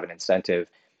everybody have an incentive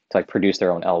to like produce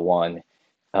their own L1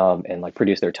 and like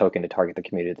produce their token to target the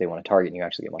community that they want to target, and you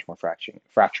actually get much more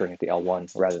fracturing at the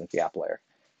L1 rather than at the app layer.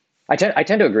 I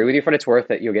tend to agree with you for what it's worth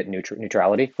that you'll get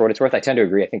neutrality for what it's worth. I tend to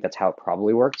agree. I think that's how it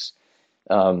probably works.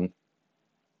 But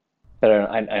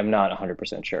I'm not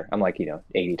 100% sure. I'm like,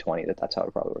 80-20 that's how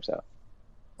it probably works out.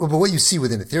 Well, but what you see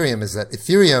within Ethereum is that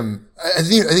Ethereum, I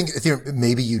think Ethereum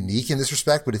may be unique in this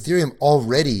respect, but Ethereum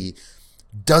already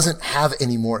doesn't have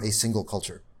anymore a single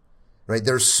culture, right?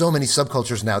 There's so many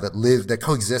subcultures now that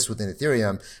coexist within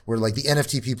Ethereum, where like the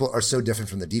NFT people are so different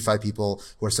from the DeFi people,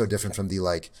 who are so different from the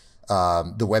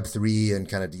Web3 and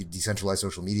kind of decentralized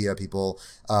social media people.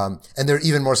 And there are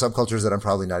even more subcultures that I'm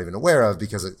probably not even aware of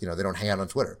because, they don't hang out on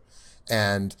Twitter.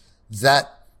 And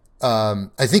that,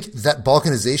 I think that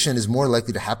balkanization is more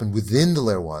likely to happen within the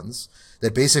layer ones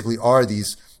that basically are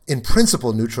these, in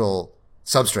principle, neutral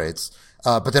substrates.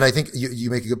 But then I think you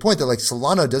make a good point that like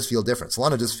Solana does feel different.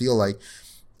 Solana does feel like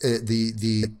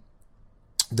the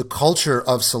culture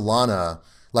of Solana,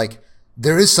 like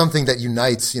there is something that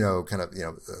unites,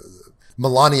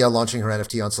 Melania launching her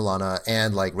NFT on Solana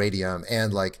and like Radium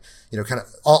and like, kind of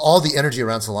all the energy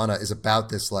around Solana is about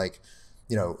this like,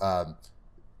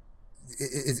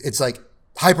 it's like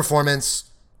high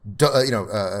performance, build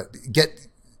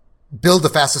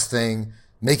the fastest thing,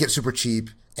 make it super cheap,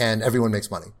 and everyone makes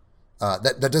money.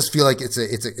 That does feel like it's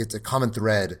a common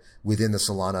thread within the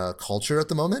Solana culture at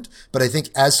the moment. But I think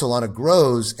as Solana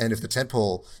grows, and if the tent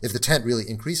really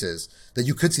increases, that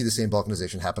you could see the same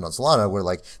balkanization happen on Solana, where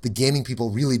like the gaming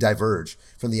people really diverge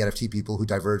from the NFT people, who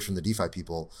diverge from the DeFi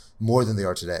people more than they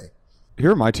are today. Here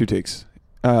are my two takes,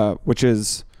 which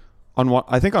is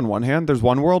I think on one hand, there's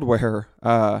one world where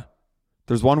I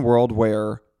think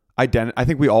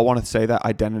we all want to say that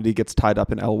identity gets tied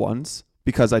up in L1s.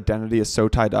 Because identity is so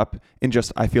tied up in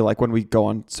just, I feel like when we go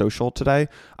on social today,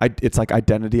 it's like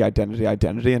identity,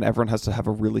 and everyone has to have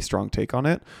a really strong take on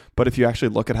it. But if you actually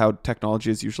look at how technology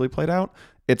is usually played out,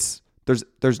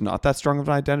 there's not that strong of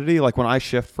an identity. Like when I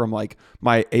shift from like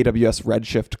my AWS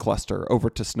Redshift cluster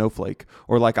over to Snowflake,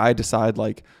 or like I decide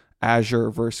like Azure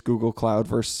versus Google Cloud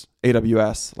versus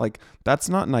AWS, like that's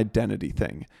not an identity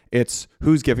thing. It's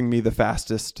who's giving me the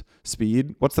fastest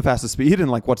speed, what's the fastest speed,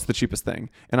 and like what's the cheapest thing,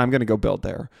 and I'm going to go build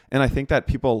there. And I think that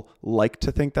people like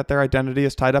to think that their identity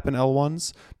is tied up in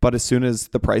L1s, but as soon as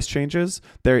the price changes,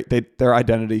 their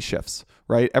identity shifts,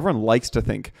 right? Everyone likes to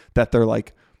think that they're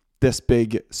like this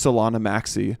big Solana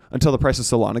maxi until the price of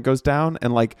Solana goes down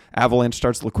and like Avalanche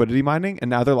starts liquidity mining,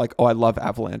 and now they're like, oh, I love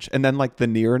Avalanche. And then like the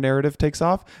Near narrative takes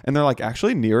off, and they're like,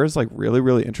 actually Near is like really,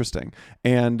 really interesting.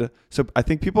 And so I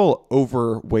think people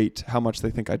overweight how much they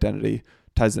think identity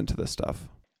ties into this stuff.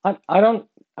 I don't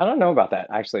know about that,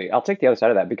 actually. I'll take the other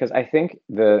side of that, because I think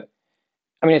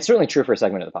it's certainly true for a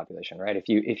segment of the population, right?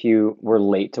 If you were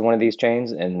late to one of these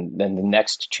chains, and then the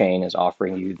next chain is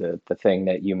offering you the thing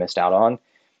that you missed out on,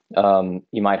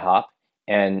 you might hop.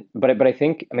 But I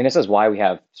think, this is why we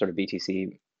have sort of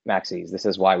BTC maxis. This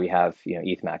is why we have,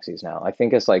 ETH maxis now. I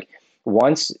think it's like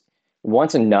once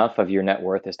enough of your net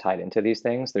worth is tied into these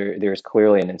things, there's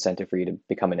clearly an incentive for you to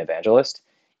become an evangelist.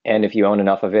 And if you own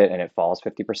enough of it and it falls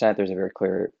 50%, there's a very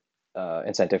clear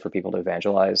incentive for people to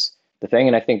evangelize the thing.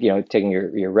 And I think, taking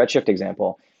your Redshift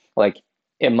example, like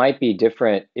it might be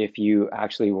different if you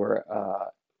actually were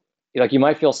like you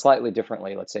might feel slightly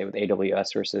differently, let's say with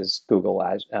AWS versus Google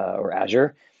or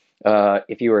Azure,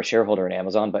 if you were a shareholder in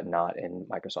Amazon but not in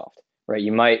Microsoft, right?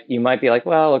 You might be like,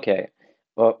 well, okay,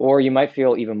 or you might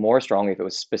feel even more strongly if it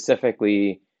was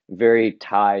specifically very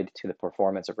tied to the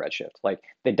performance of Redshift, like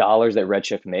the dollars that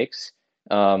Redshift makes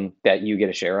that you get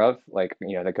a share of, like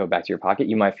that go back to your pocket.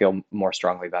 You might feel more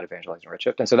strongly about evangelizing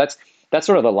Redshift, and so that's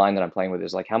sort of the line that I'm playing with,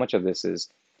 is like how much of this is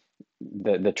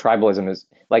the tribalism is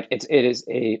like it is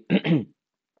a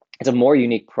it's a more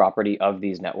unique property of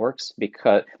these networks,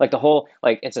 because like the whole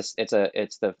like it's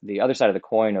the other side of the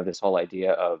coin of this whole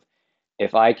idea of,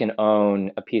 if I can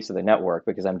own a piece of the network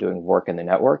because I'm doing work in the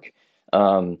network,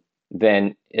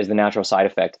 then is the natural side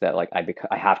effect that like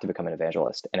I have to become an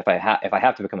evangelist. And if I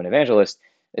have to become an evangelist,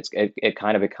 it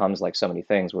kind of becomes like so many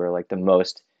things where like the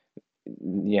most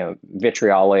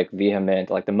vitriolic, vehement,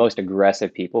 like the most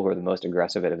aggressive people who are the most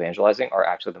aggressive at evangelizing are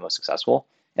actually the most successful.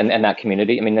 And that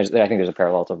community, I mean, I think there's a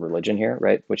parallel to religion here,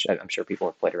 right? Which I'm sure people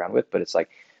have played around with, but it's like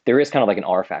there is kind of like an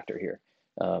R factor here,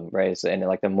 right? And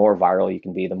like the more viral you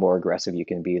can be, the more aggressive you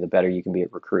can be, the better you can be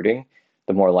at recruiting,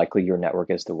 the more likely your network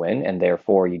is to win, and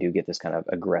therefore you do get this kind of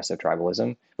aggressive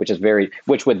tribalism,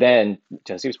 which would then,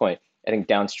 to Steve's point, I think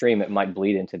downstream it might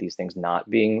bleed into these things not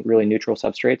being really neutral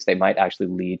substrates. They might actually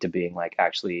lead to being like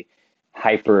actually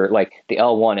hyper, like the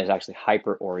L1 is actually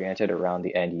hyper oriented around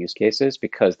the end use cases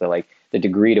because the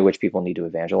degree to which people need to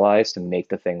evangelize to make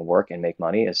the thing work and make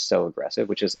money is so aggressive,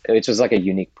 it's just like a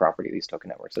unique property of these token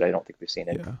networks that I don't think we've seen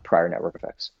in prior network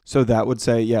effects. So that would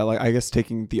say, like I guess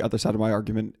taking the other side of my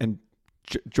argument and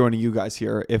joining you guys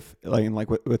here, if like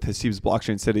with Haseeb's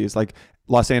blockchain cities, like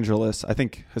Los Angeles, I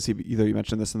think Haseeb, either you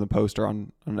mentioned this in the post or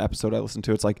on an episode I listened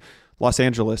to, it's like Los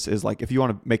Angeles is like, if you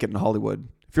want to make it in Hollywood,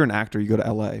 if you're an actor, you go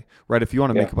to LA, right? If you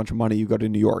want to make a bunch of money, you go to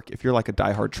New York. If you're like a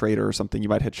diehard trader or something, you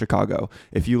might hit Chicago.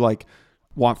 If you like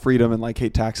want freedom and like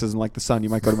hate taxes and like the sun, you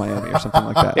might go to Miami or something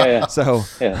like that.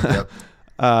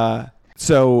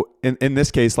 So in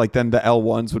this case, like then the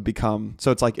L1s would become,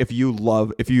 so it's like if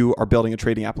you are building a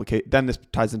trading application, then this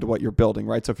ties into what you're building,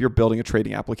 right? So if you're building a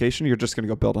trading application, you're just going to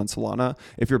go build on Solana.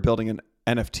 If you're building an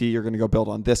NFT, you're going to go build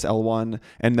on this L1.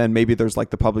 And then maybe there's like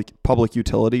the public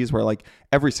utilities where like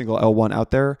every single L1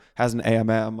 out there has an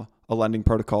AMM, a lending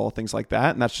protocol, things like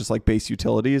that. And that's just like base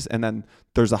utilities. And then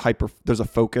there's a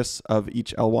focus of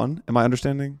each L1. Am I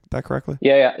understanding that correctly?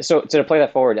 Yeah. So to play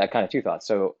that forward, I kind of two thoughts.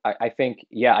 So I think,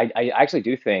 I actually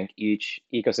do think each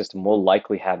ecosystem will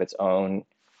likely have its own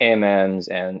AMMs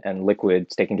and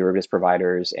liquid staking derivatives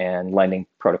providers and lending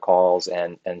protocols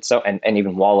and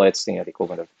even wallets, the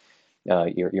equivalent of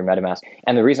your MetaMask.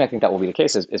 And the reason I think that will be the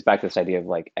case is back to this idea of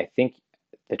like, I think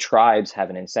the tribes have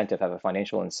a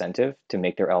financial incentive to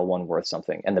make their L1 worth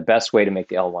something. And the best way to make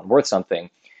the L1 worth something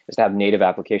is to have native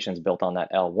applications built on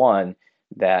that L1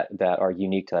 that are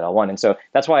unique to that L1. And so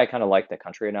that's why I kind of like the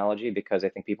country analogy, because I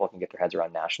think people can get their heads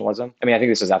around nationalism. I mean, I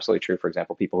think this is absolutely true. For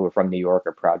example, people who are from New York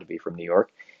are proud to be from New York.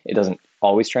 It doesn't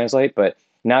always translate, but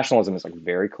nationalism is like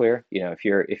very clear. If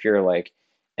you're like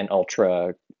an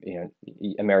ultra,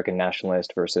 American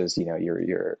nationalist versus,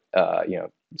 you're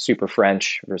super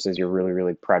French versus you're really,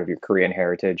 really proud of your Korean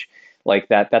heritage, like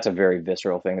that's a very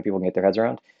visceral thing that people can get their heads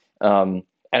around.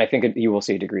 And I think you will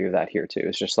see a degree of that here too.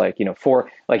 It's just like,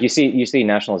 for like you see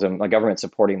nationalism, like government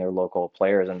supporting their local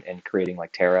players and creating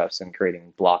like tariffs and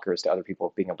creating blockers to other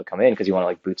people being able to come in because you want to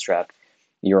like bootstrap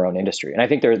your own industry. And I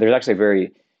think there's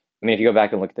actually if you go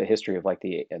back and look at the history of like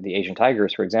the Asian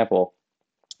tigers, for example,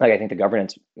 like I think the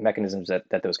governance mechanisms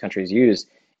that those countries use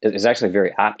is actually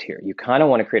very apt here. You kind of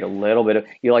want to create a little bit of,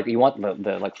 you want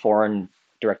the like foreign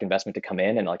direct investment to come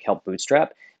in and like help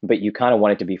bootstrap, but you kind of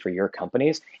want it to be for your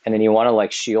companies. And then you want to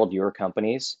like shield your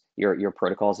companies, your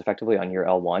protocols effectively on your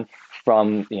L1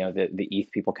 from, the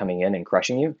ETH people coming in and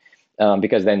crushing you.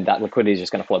 Because then that liquidity is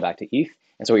just going to flow back to ETH.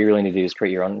 And so what you really need to do is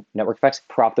create your own network effects,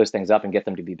 prop those things up and get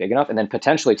them to be big enough, and then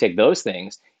potentially take those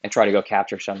things and try to go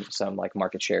capture some like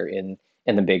market share in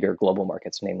the bigger global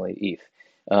markets, namely ETH.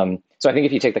 So I think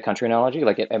if you take the country analogy,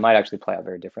 like it might actually play out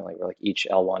very differently, where like each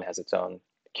L1 has its own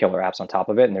killer apps on top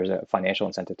of it, and there's a financial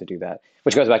incentive to do that,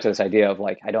 which goes back to this idea of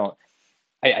like I'm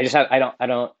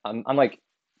like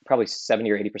probably 70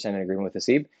 or 80% in agreement with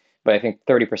Haseeb, but I think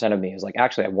 30% of me is like,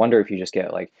 actually, I wonder if you just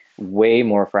get like way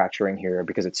more fracturing here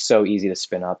because it's so easy to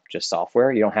spin up just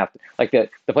software. You don't have to, like the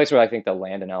place where I think the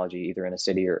land analogy, either in a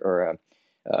city or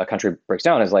a country, breaks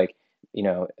down is like,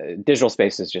 digital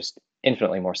space is just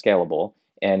infinitely more scalable,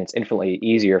 and it's infinitely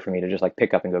easier for me to just like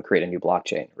pick up and go create a new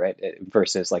blockchain, right?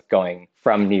 Versus like going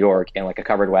from New York in like a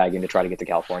covered wagon to try to get to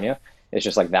California. It's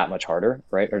just like that much harder,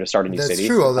 right? Or to start a new city. That's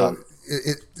true, although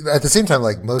at the same time,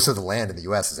 like most of the land in the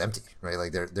U.S. is empty, right?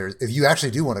 Like there, if you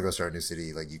actually do want to go start a new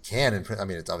city, like you can. And I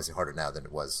mean, it's obviously harder now than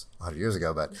it was 100 years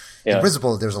ago, but in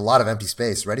principle, there's a lot of empty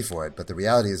space ready for it. But the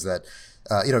reality is that,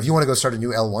 if you want to go start a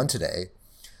new L1 today,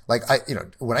 like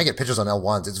when I get pitches on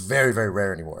L1s, it's very, very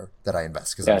rare anymore that I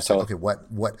invest because I'm just like, okay,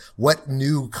 what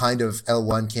new kind of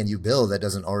L1 can you build that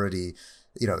doesn't already,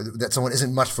 that someone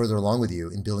isn't much further along with you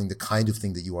in building the kind of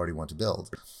thing that you already want to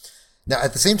build. Now,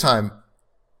 at the same time,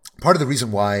 part of the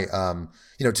reason why,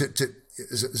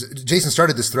 Jason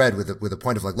started this thread with a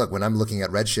point of like, look, when I'm looking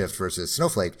at Redshift versus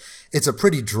Snowflake, it's a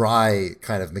pretty dry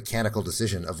kind of mechanical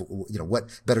decision of,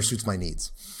 what better suits my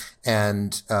needs.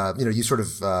 And, you sort of,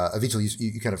 Avital,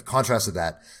 you kind of contrasted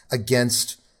that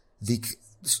against the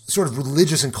sort of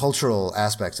religious and cultural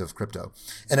aspects of crypto.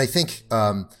 And I think,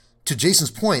 to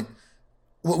Jason's point,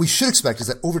 what we should expect is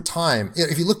that over time,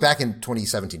 if you look back in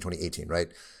 2017, 2018, right,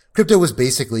 crypto was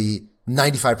basically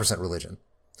 95% religion,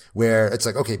 where it's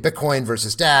like, okay, Bitcoin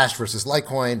versus Dash versus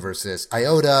Litecoin versus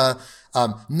IOTA.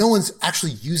 No one's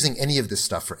actually using any of this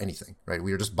stuff for anything, right?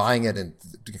 We are just buying it and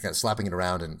kind of slapping it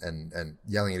around and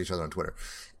yelling at each other on Twitter.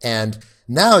 And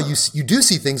now you do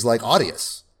see things like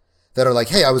Audius that are like,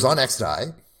 hey, I was on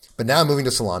XDAI, but now I'm moving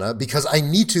to Solana because I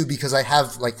need to, because I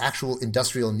have like actual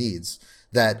industrial needs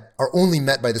that are only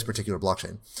met by this particular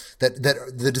blockchain. That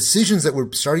the decisions that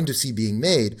we're starting to see being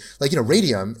made, like,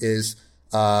 Raydium is,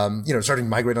 starting to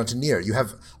migrate onto Near. You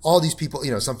have all these people,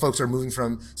 some folks are moving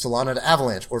from Solana to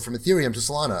Avalanche or from Ethereum to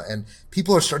Solana, and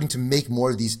people are starting to make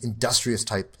more of these industrious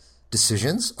type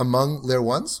decisions among layer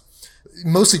ones,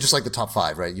 mostly just like the top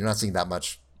 5, right? You're not seeing that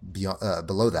much beyond,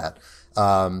 below that.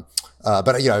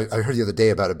 But I heard the other day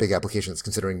about a big application that's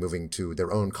considering moving to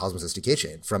their own Cosmos SDK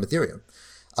chain from Ethereum.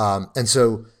 And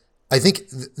so I think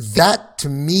that to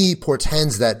me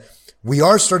portends that we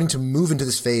are starting to move into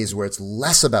this phase where it's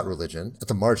less about religion at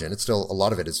the margin. It's still, a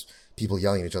lot of it is people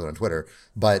yelling at each other on Twitter,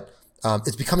 but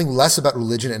it's becoming less about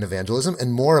religion and evangelism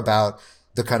and more about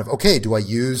the kind of, okay, do I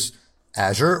use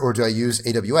Azure or do I use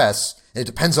AWS? And it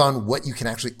depends on what you can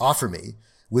actually offer me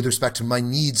with respect to my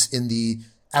needs in the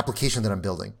application that I'm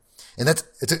building. And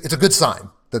it's a good sign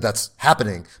that that's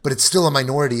happening, but it's still a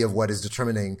minority of what is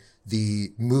determining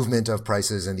the movement of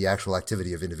prices and the actual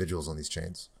activity of individuals on these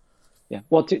chains. Yeah.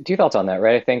 Well, two thoughts on that,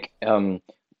 right? I think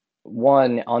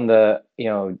one, on the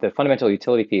the fundamental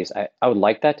utility piece, I would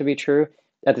like that to be true.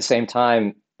 At the same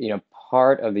time,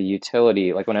 part of the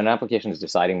utility, like when an application is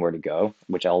deciding where to go,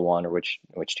 which L1 or which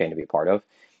chain to be a part of,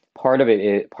 part of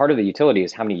the utility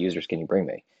is how many users can you bring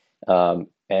me.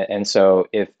 And so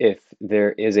if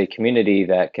there is a community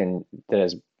that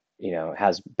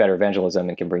has better evangelism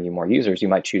and can bring you more users, you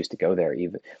might choose to go there.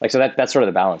 Even like, so that's sort of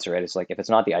the balance, right? It's like, if it's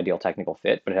not the ideal technical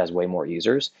fit, but it has way more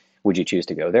users, would you choose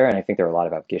to go there? And I think there are a lot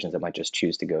of applications that might just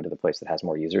choose to go to the place that has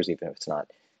more users, even if it's not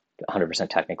 100%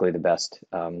 technically the best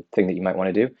thing that you might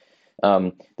want to do.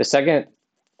 The second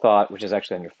thought, which is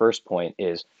actually on your first point,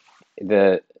 is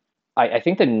I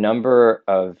think the number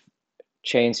of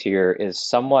chains here is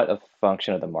somewhat a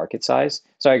function of the market size.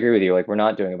 So I agree with you. Like, we're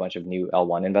not doing a bunch of new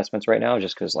L1 investments right now,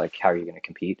 just because, like, how are you going to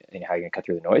compete and how are you going to cut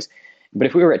through the noise? But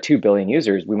if we were at 2 billion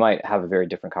users, we might have a very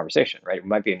different conversation, right? We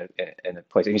might be in a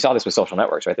place, and you saw this with social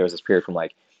networks, right? There was this period from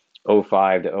like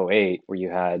 05 to 08 where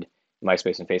you had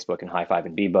MySpace and Facebook and High5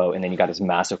 and Bebo, and then you got this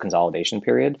massive consolidation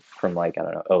period from like, I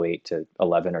don't know, 08 to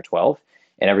 11 or 12.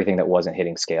 And everything that wasn't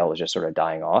hitting scale was just sort of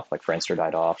dying off. Like Friendster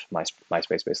died off,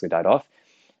 MySpace basically died off.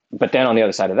 But then on the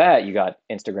other side of that, you got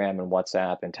Instagram and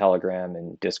WhatsApp and Telegram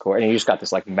and Discord, and you just got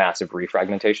this like massive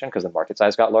refragmentation because the market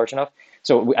size got large enough.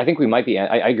 So I think we might be,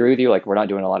 I agree with you, like, we're not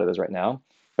doing a lot of those right now.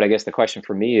 But I guess the question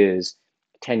for me is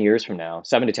 10 years from now,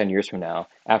 7 to 10 years from now,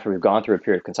 after we've gone through a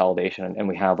period of consolidation and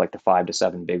we have like the 5 to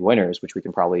 7 big winners, which we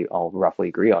can probably all roughly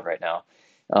agree on right now,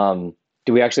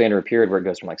 do we actually enter a period where it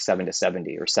goes from like 7 to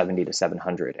 70 or 70 to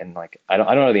 700? And like, I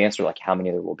don't know the answer to like how many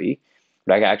there will be.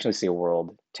 But I can actually see a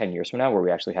world 10 years from now where we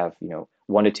actually have,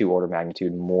 1 to 2 order of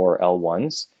magnitude more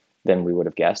L1s than we would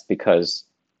have guessed because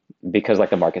like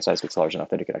the market size gets large enough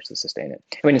that it could actually sustain it.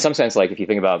 I mean, in some sense, like if you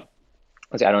think about,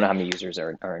 let's say, I don't know how many users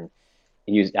are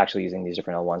actually using these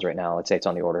different L1s right now. Let's say it's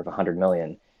on the order of 100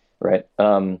 million, right?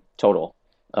 Total.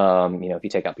 If you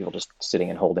take out people just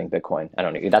sitting and holding Bitcoin, I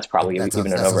don't know. That's probably even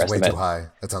an overestimate. Way too high.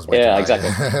 That sounds way too high. Yeah,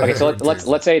 exactly. Okay, so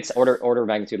let's say it's order of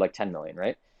magnitude like 10 million,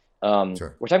 right?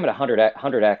 Sure. We're talking about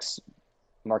 100x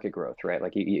market growth, right?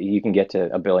 Like you can get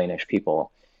to a billion-ish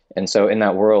people. And so in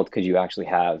that world, could you actually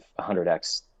have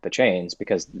 100x the chains?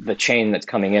 Because the chain that's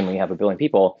coming in when you have a billion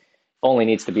people only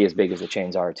needs to be as big as the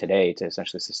chains are today to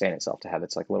essentially sustain itself, to have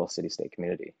its like little city-state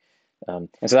community. And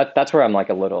so that's where I'm like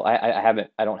a little, I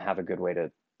don't have a good way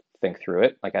to think through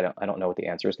it. Like I don't know what the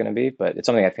answer is going to be, but it's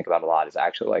something I think about a lot, is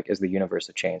actually like, is the universe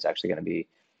of chains actually going to be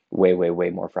way, way, way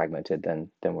more fragmented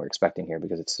than we're expecting here,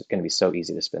 because it's going to be so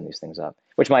easy to spin these things up,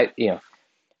 which might,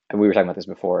 we were talking about this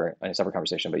before in a separate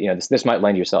conversation, but this might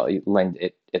lend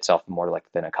itself more like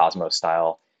than a Cosmos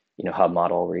style, hub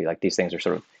model where like these things are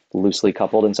sort of loosely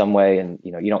coupled in some way. And,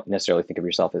 you don't necessarily think of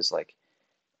yourself as like,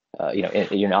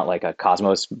 you're not like a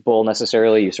Cosmos bull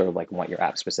necessarily. You sort of like want your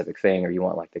app specific thing, or you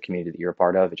want like the community that you're a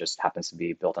part of. It just happens to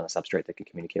be built on a substrate that can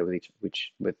communicate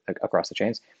with across the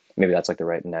chains. Maybe that's like the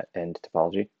right net end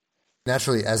topology.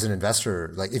 Naturally, as an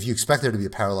investor, like if you expect there to be a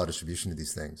parallel distribution to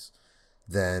these things,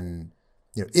 then,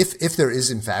 if there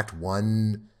is in fact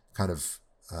one kind of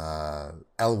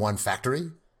L1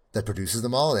 factory produces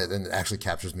them all and actually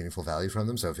captures meaningful value from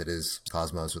them. So if it is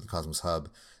Cosmos or the Cosmos Hub,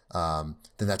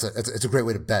 then it's a great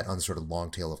way to bet on the sort of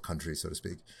long tail of countries, so to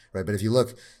speak, right? But if you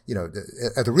look,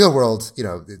 at the real world,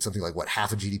 it's something like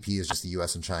half of GDP is just the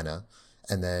US and China.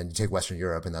 And then you take Western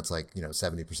Europe and that's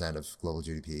 70% of global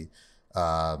GDP.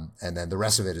 And then the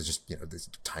rest of it is just, these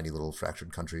tiny little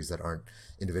fractured countries that aren't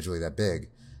individually that big.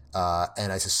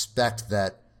 And I suspect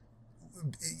that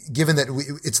given that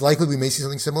it's likely we may see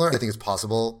something similar, I think it's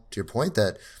possible, to your point,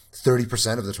 that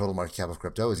 30% of the total market cap of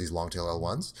crypto is these long tail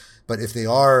L1s. But if they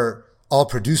are all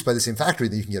produced by the same factory,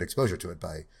 then you can get exposure to it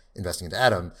by investing into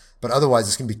Atom. But otherwise,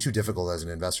 it's going to be too difficult as an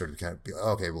investor to kind of be,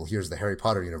 okay, well, here's the Harry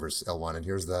Potter universe L1, and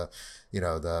here's the, I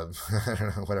don't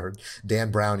know, whatever, Dan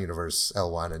Brown universe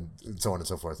L1, and so on and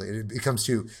so forth. It becomes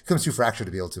too fractured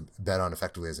to be able to bet on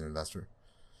effectively as an investor.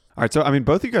 All right, so I mean,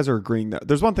 both of you guys are agreeing that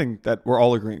there's one thing that we're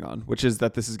all agreeing on, which is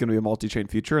that this is going to be a multi-chain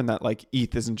future, and that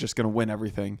ETH isn't just going to win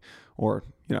everything, or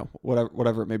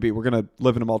whatever it may be. We're going to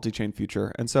live in a multi-chain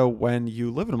future, and so when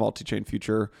you live in a multi-chain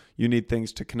future, you need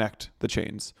things to connect the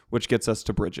chains, which gets us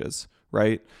to bridges,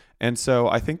 right? And so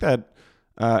I think that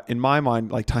in my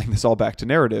mind, tying this all back to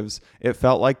narratives, it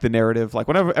felt like the narrative,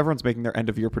 whenever everyone's making their end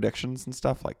of year predictions and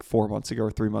stuff, 4 months ago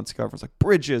or 3 months ago, everyone's like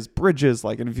bridges,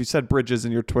 and if you said bridges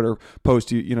in your Twitter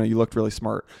post, you looked really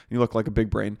smart, you looked like a big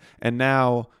brain. And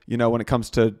now, when it comes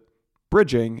to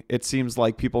bridging, it seems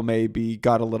like people maybe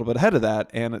got a little bit ahead of that,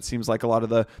 and it seems like a lot of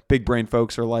the big brain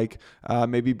folks are like,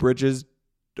 maybe bridges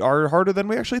are harder than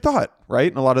we actually thought,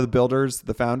 right? And a lot of the builders,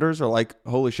 the founders are like,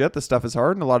 holy shit, this stuff is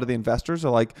hard, and a lot of the investors are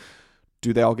like,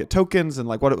 do they all get tokens, and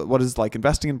what does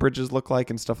investing in bridges look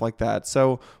like and stuff like that?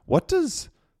 So what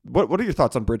are your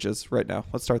thoughts on bridges right now?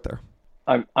 Let's start there.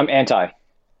 I'm anti.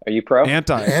 Are you pro?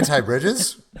 Anti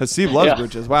bridges? Haseeb loves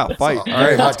bridges. Wow, fight. All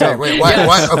right, hot take. Wait, why?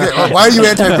 Okay, why are you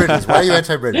anti bridges? Why are you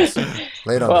anti bridges?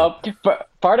 Lay it on. Well,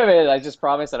 part of it, I just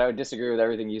promised that I would disagree with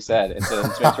everything you said, and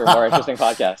to make for a more interesting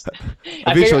podcast.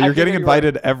 Vishal, you're getting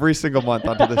invited every single month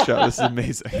onto the show. This is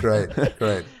amazing. Great.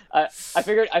 I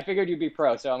figured you'd be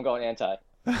pro, so I'm going anti.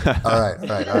 All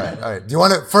right. Do you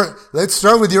want to? Let's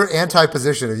start with your anti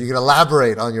position. If you can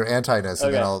elaborate on your anti-ness,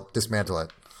 and then I'll dismantle it.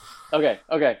 Okay.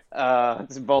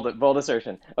 This is bold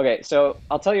assertion. Okay, so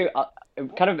I'll tell you,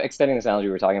 kind of extending this analogy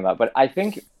we were talking about, but I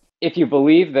think if you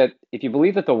believe that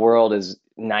the world is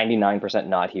 99%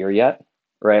 not here yet,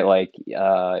 right?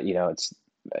 It's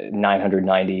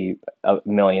 990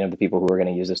 million of the people who are going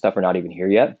to use this stuff are not even here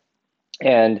yet,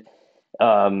 and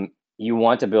you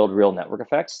want to build real network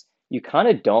effects, you kind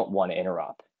of don't want to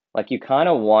interop. You kind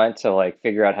of want to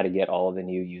figure out how to get all of the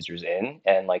new users in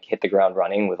and hit the ground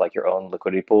running with your own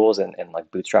liquidity pools and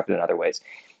bootstrap it in other ways.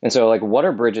 And so what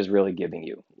are bridges really giving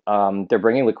you? They're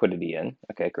bringing liquidity in.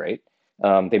 Okay, great.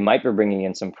 They might be bringing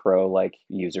in some pro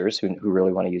users who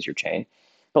really want to use your chain.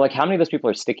 But how many of those people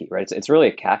are sticky, right? It's really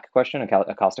a CAC question,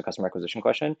 a cost of customer acquisition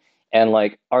question. And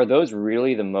are those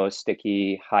really the most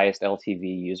sticky, highest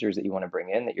LTV users that you want to bring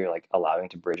in that you're allowing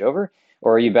to bridge over?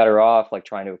 Or are you better off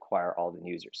trying to acquire all the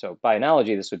new users? So by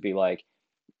analogy, this would be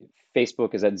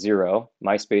Facebook is at 0,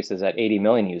 MySpace is at 80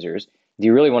 million users. Do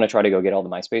you really want to try to go get all the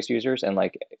MySpace users and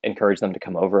encourage them to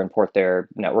come over and port their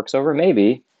networks over?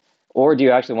 Maybe. Or do you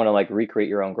actually want to recreate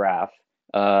your own graph?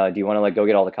 Do you want to go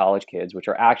get all the college kids, which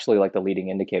are actually the leading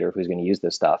indicator of who's going to use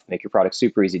this stuff, make your product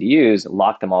super easy to use,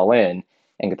 lock them all in,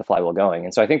 and get the flywheel going?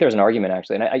 And so I think there's an argument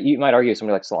actually, and you might argue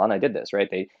somebody like Solana did this, right?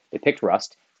 They picked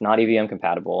Rust, not EVM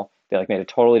compatible. They made a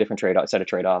totally different set of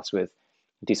trade-offs with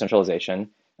decentralization.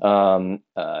 And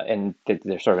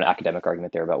there's sort of an academic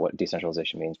argument there about what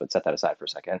decentralization means, but set that aside for a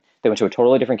second. They went to a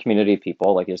totally different community of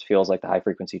people. It just feels like the high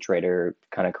frequency trader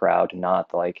kind of crowd, not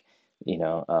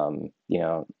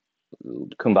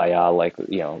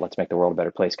kumbaya, let's make the world a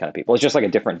better place kind of people. It's just a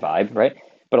different vibe, right?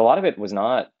 But a lot of it was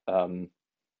not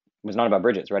about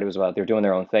bridges, right? It was about they're doing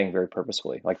their own thing very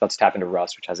purposefully. Let's tap into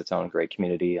Rust, which has its own great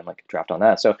community, and draft on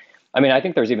that. So, I mean, I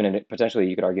think there's even potentially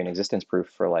you could argue an existence proof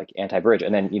for anti-bridge.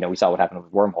 And then, we saw what happened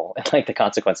with Wormhole and the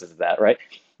consequences of that, right?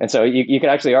 And so you could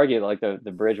actually argue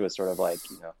the bridge was sort of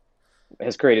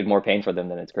has created more pain for them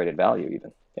than it's created value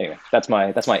even. Anyway, that's my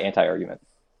anti-argument.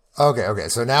 Okay.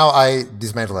 So now I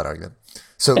dismantle that argument.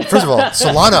 So first of all,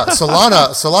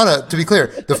 Solana, to be clear,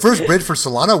 the first bridge for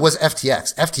Solana was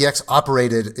FTX. FTX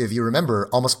operated, if you remember,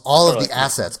 almost all of the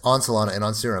assets on Solana and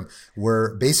on Serum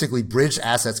were basically bridged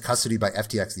assets custodied by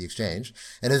FTX, the exchange.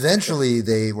 And eventually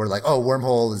they were like, oh,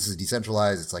 Wormhole, this is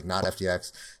decentralized. It's not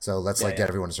FTX. So let's get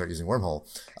everyone to start using Wormhole.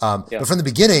 But from the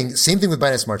beginning, same thing with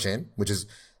Binance Smart Chain, which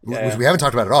we haven't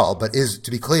talked about at all, but is,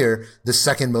 to be clear, the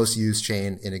second most used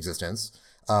chain in existence.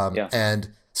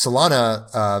 And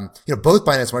Solana, both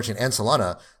Binance Smart Chain and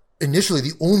Solana initially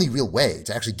the only real way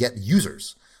to actually get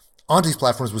users onto these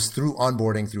platforms was through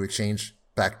onboarding through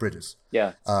exchange-backed bridges.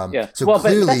 Yeah. So well,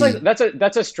 clearly, but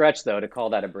that's a stretch though to call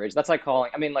that a bridge. That's like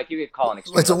calling. I mean, like you could call an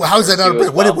exchange. so how is that not a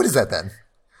bridge? What is that then?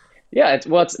 Yeah, it's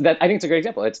that. I think it's a great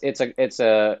example. It's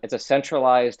a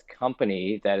centralized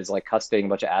company that is like custodying a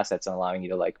bunch of assets and allowing you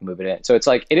to like move it in. So it's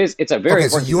like it's a very Okay.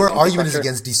 So important piece your of argument is infrastructure.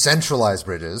 against decentralized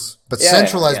bridges, but Yeah,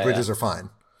 centralized bridges are fine.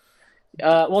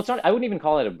 Well, it's not. I wouldn't even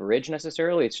call it a bridge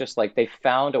necessarily. It's just like they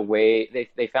found a way.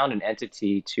 They found an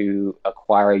entity to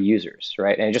acquire users,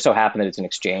 right? And it just so happened that it's an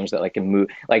exchange that like can move.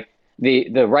 Like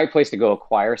the right place to go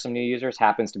acquire some new users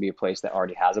happens to be a place that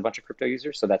already has a bunch of crypto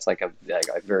users. So that's like a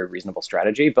very reasonable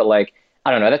strategy. But like I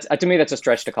don't know. That's to me that's a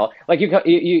stretch to call. Like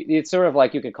it's sort of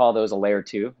like you could call those a layer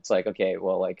two. It's like okay,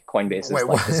 well like Coinbase is Wait,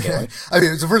 like the scaling. I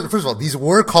mean, so first of all, these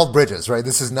were called bridges, right?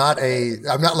 This is not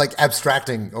I'm not like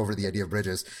abstracting over the idea of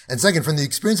bridges. And second, from the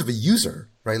experience of a user,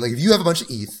 right? Like if you have a bunch of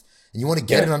ETH and you want to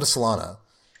get it onto Solana,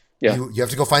 you have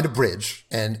to go find a bridge.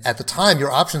 And at the time, your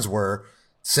options were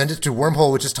send it to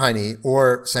Wormhole, which is tiny,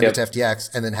 or send it to FTX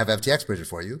and then have FTX bridge it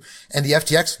for you. And the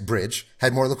FTX bridge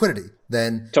had more liquidity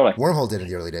than Wormhole did in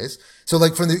the early days. So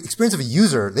like from the experience of a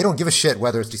user, they don't give a shit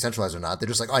whether it's decentralized or not. They're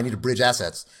just like, oh, I need to bridge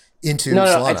assets into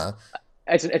Solana.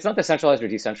 It's not the centralized or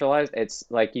decentralized. It's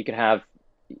like you can have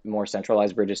more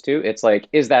centralized bridges too. It's like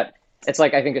it's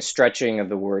like I think a stretching of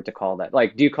the word to call that.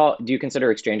 Like do you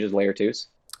consider exchanges layer twos?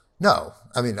 No.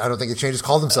 I mean, I don't think exchanges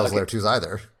call themselves layer twos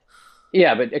either.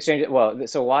 Yeah, but exchange. Well,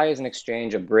 so why is an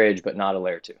exchange a bridge but not a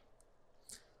layer two?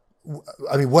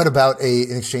 I mean, what about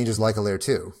an exchange is like a layer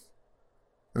two?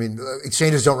 I mean,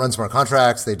 exchanges don't run smart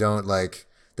contracts. They don't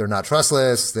they're not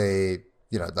trustless. They,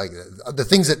 like the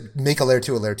things that make a layer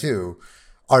two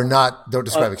don't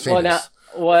describe exchanges.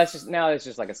 It's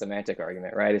just like a semantic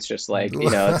argument, right? It's just like,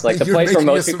 it's like the place where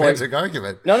most people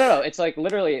argument. No. It's like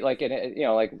literally like,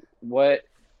 like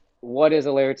what is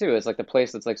a layer two? It's like the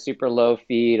place that's like super low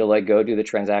fee to like go do the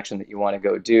transaction that you want to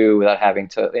go do without having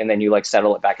to, and then you like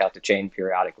settle it back out to chain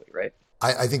periodically, right?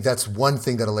 I think that's one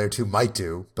thing that a layer two might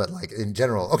do, but like in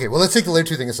general, okay, well, let's take the layer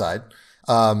two thing aside.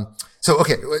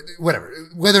 Okay, whatever,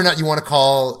 whether or not you want to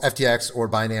call FTX or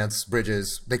Binance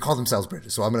bridges, they call themselves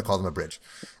bridges. So I'm going to call them a bridge.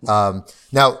 Now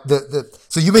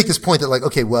so you make this point that like,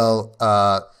 okay, well,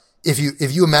 if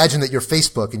you imagine that you're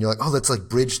Facebook and you're like, oh, let's like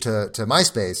bridge to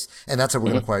MySpace and that's how we're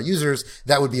going to acquire users,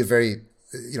 that would be a very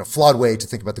flawed way to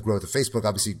think about the growth of Facebook.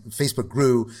 Obviously, Facebook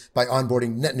grew by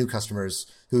onboarding net new customers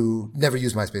who never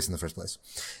used MySpace in the first place.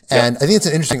 And I think it's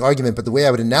an interesting argument, but the way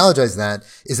I would analogize that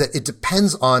is that it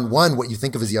depends on one, what you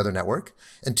think of as the other network,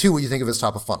 and two, what you think of as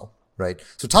top of funnel, right?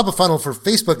 So top of funnel for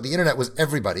Facebook, the internet was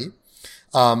everybody.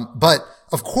 But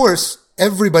of course,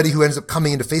 everybody who ends up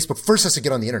coming into Facebook first has to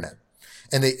get on the internet.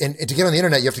 And to get on the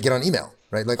internet, you have to get on email,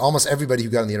 right? Like almost everybody who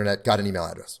got on the internet got an email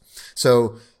address.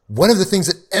 So one of the things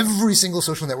that every single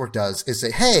social network does is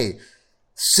say, hey,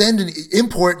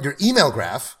 import your email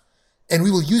graph and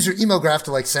we will use your email graph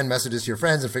to like send messages to your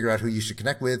friends and figure out who you should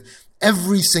connect with.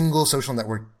 Every single social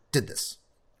network did this,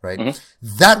 right?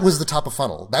 Mm-hmm. That was the top of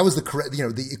funnel. That was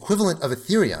the equivalent of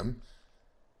Ethereum,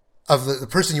 of the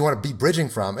person you want to be bridging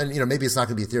from. And, maybe it's not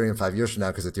going to be Ethereum 5 years from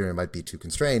now because Ethereum might be too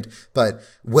constrained, but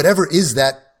whatever is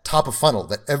that top of funnel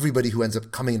that everybody who ends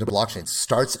up coming into blockchain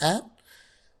starts at,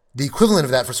 the equivalent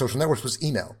of that for social networks was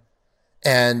email.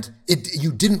 And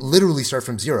you didn't literally start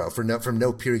from zero from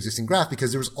no pre-existing graph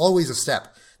because there was always a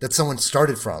step that someone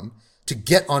started from to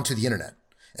get onto the internet.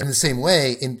 And in the same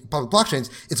way, in public blockchains,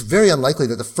 it's very unlikely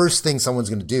that the first thing someone's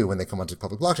going to do when they come onto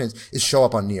public blockchains is show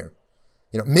up on Near.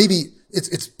 Maybe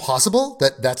it's possible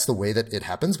that that's the way that it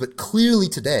happens, but clearly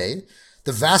today,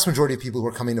 the vast majority of people who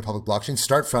are coming to public blockchains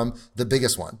start from the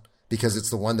biggest one because it's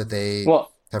the one that they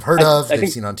have heard of, they've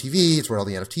seen on TV, it's where all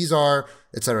the NFTs are,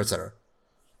 et cetera, et cetera.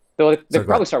 They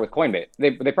probably start with Coinbase.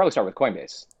 They probably start with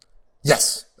Coinbase.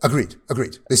 Yes, agreed.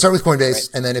 They start with Coinbase, right.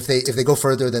 And then if they go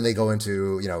further, then they go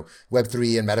into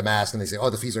Web3 and MetaMask, and they say, oh,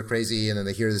 the fees are crazy, and then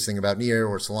they hear this thing about Near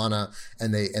or Solana,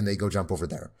 and they go jump over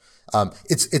there.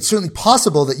 It's certainly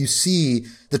possible that you see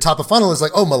the top of funnel is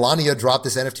like, oh, Melania dropped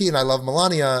this NFT, and I love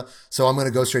Melania, so I'm going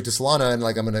to go straight to Solana, and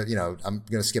like I'm going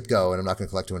to skip Go, and I'm not going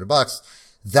to collect $200.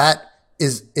 That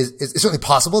is certainly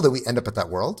possible that we end up at that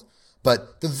world.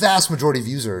 But the vast majority of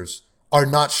users are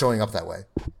not showing up that way.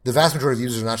 The vast majority of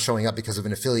users are not showing up because of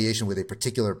an affiliation with a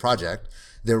particular project.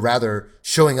 They're rather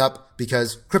showing up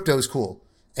because crypto is cool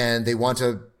and they want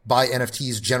to buy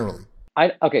NFTs generally.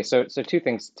 So two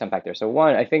things to unpack there. So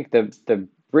one, I think the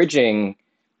bridging,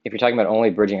 if you're talking about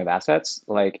only bridging of assets,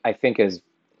 like I think is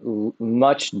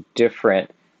much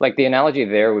different. Like the analogy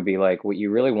there would be like what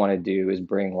you really want to do is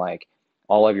bring like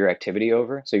all of your activity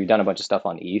over. So you've done a bunch of stuff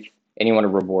on ETH. and you want to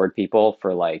reward people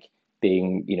for like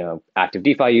being, active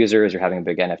DeFi users or having a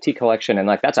big NFT collection. And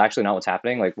like, that's actually not what's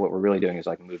happening. Like what we're really doing is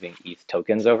like moving ETH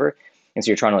tokens over. And so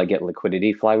you're trying to like get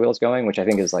liquidity flywheels going, which I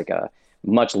think is like a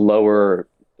much lower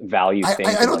value thing.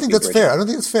 I don't think that's fair. I don't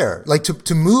think that's fair. Like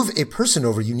to move a person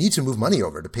over, you need to move money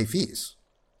over to pay fees,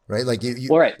 right? Like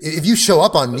if you show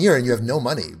up on Near and you have no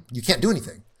money, you can't do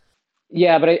anything.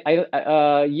 Yeah,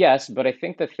 but yes, but I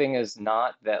think the thing is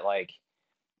not that like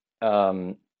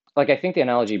I think the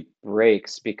analogy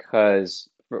breaks because,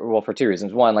 well, for two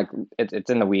reasons. One, like it's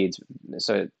in the weeds,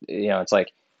 so it's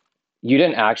like you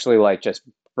didn't actually like just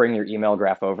bring your email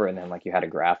graph over and then like you had a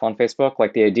graph on Facebook.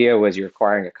 Like the idea was you're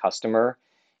acquiring a customer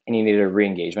and you needed a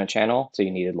re-engagement channel, so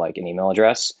you needed like an email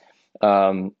address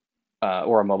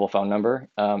or a mobile phone number,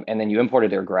 and then you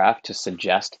imported their graph to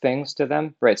suggest things to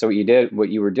them, right? So what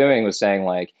you were doing was saying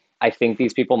like, I think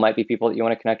these people might be people that you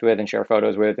want to connect with and share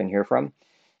photos with and hear from.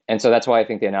 And so that's why I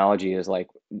think the analogy is like,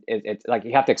 it's like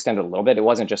you have to extend it a little bit. It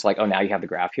wasn't just like, oh, now you have the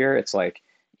graph here. It's like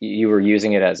you were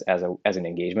using it as an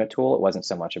engagement tool. It wasn't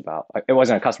so much about, it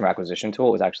wasn't a customer acquisition tool.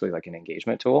 It was actually like an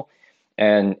engagement tool.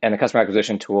 And the customer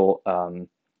acquisition tool,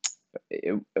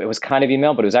 it was kind of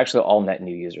email, but it was actually all net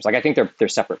new users. Like I think they're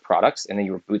separate products, and then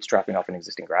you were bootstrapping off an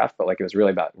existing graph, but like it was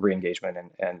really about re-engagement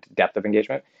and depth of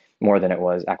engagement more than it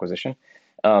was acquisition.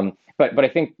 But I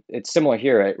think it's similar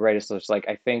here, right? It's just like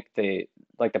I think the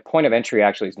point of entry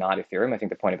actually is not Ethereum. I think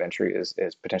the point of entry is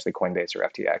potentially Coinbase or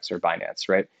FTX or Binance,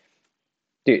 right?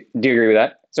 Do you agree with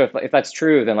that? So if that's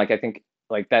true, then like I think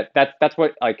like that's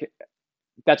what like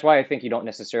that's why I think you don't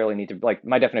necessarily need to, like,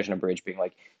 my definition of bridge being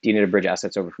like, do you need to bridge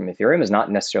assets over from Ethereum is not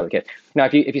necessarily the case. Now,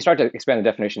 if you start to expand the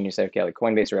definition, and you say, okay, like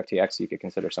Coinbase or FTX, you could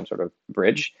consider some sort of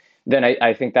bridge, then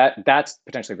I think that's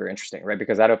potentially very interesting, right?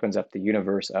 Because that opens up the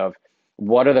universe of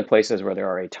what are the places where there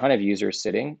are a ton of users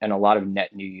sitting and a lot of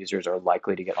net new users are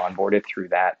likely to get onboarded through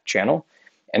that channel.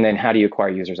 And then how do you acquire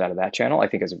users out of that channel? I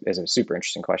think is a super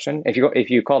interesting question. If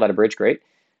you call that a bridge, great.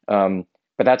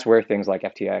 But that's where things like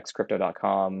FTX,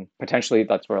 Crypto.com, potentially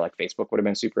that's where like Facebook would have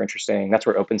been super interesting. That's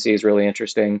where OpenSea is really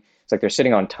interesting. It's like they're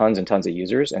sitting on tons and tons of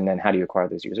users. And then how do you acquire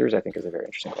those users? I think is a very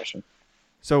interesting question.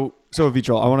 So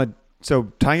Avichal,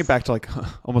 so tying it back to like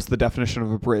almost the definition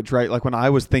of a bridge, right? Like when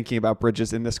I was thinking about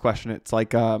bridges in this question, it's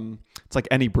like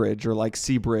any bridge or like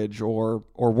Sea Bridge or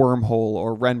Wormhole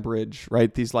or Renbridge,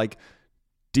 right? These like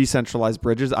decentralized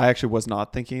bridges. I actually was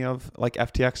not thinking of like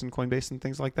FTX and Coinbase and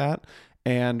things like that.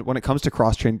 And when it comes to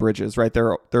cross-chain bridges, right,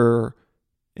 there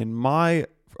in my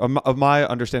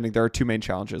understanding, there are two main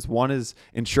challenges. One is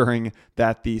ensuring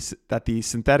that the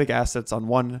synthetic assets on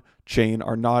one chain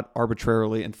are not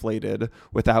arbitrarily inflated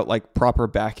without like proper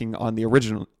backing on the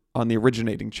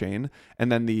originating chain.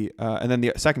 And then the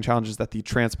second challenge is that the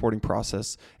transporting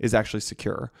process is actually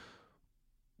secure.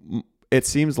 It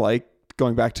seems like,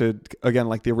 going back to again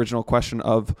like the original question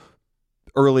of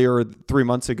earlier 3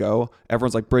 months ago,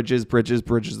 everyone's like bridges of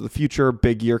the future,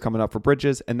 big year coming up for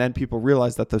bridges. And then people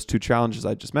realize that those two challenges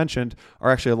I just mentioned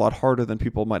are actually a lot harder than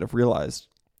people might have realized.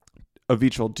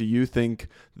 Avichal, do you think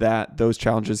that those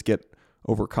challenges get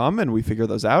overcome and we figure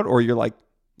those out? Or you're like,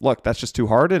 look, that's just too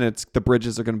hard and it's the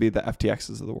bridges are going to be the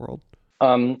FTXs of the world?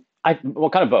 Well,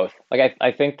 kind of both. Like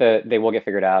I think that they will get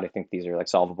figured out. I think these are like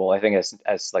solvable. I think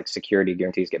as like security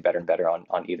guarantees get better and better on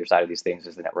either side of these things,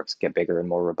 as the networks get bigger and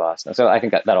more robust. And so I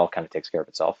think that all kind of takes care of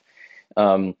itself.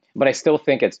 But I still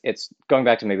think it's going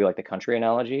back to maybe like the country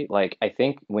analogy. Like I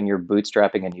think when you're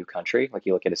bootstrapping a new country, like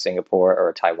you look at a Singapore or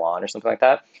a Taiwan or something like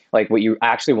that, like what you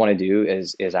actually want to do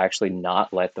is actually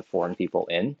not let the foreign people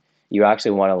in. You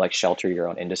actually want to like shelter your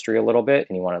own industry a little bit,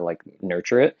 and you want to like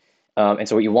nurture it. And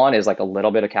so what you want is like a little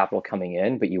bit of capital coming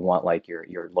in, but you want like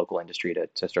your local industry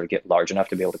to sort of get large enough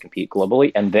to be able to compete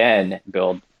globally, and then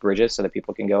build bridges so that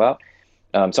people can go out.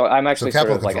 So I'm actually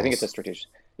sort of like, I think it's a strategic.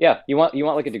 Yeah, you want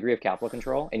like a degree of capital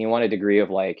control, and you want a degree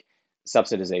of like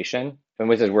subsidization, and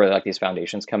which is where like these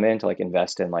foundations come in to like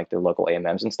invest in like the local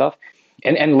AMMs and stuff.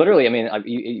 And literally, I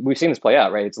mean, we've seen this play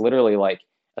out, right? It's literally like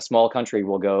a small country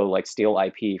will go like steal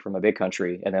IP from a big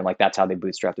country, and then like that's how they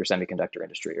bootstrap their semiconductor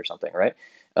industry or something, right?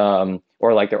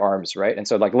 Or like their arms, right? And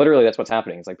so like literally that's what's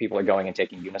happening. It's like people are going and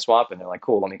taking Uniswap, and they're like,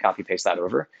 cool, let me copy paste that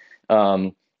over,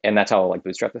 and that's how I'll like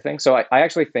bootstrap the thing. So I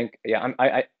actually think, yeah,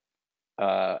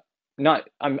 I'm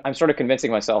sort of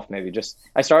convincing myself maybe just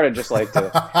I started just like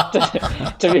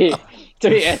to be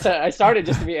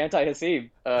anti-Haseeb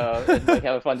and like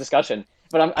have a fun discussion.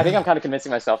 But I think I'm kind of convincing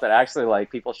myself that actually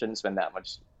like people shouldn't spend that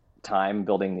much time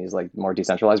building these like more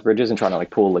decentralized bridges and trying to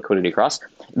like pool liquidity across.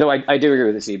 Though I do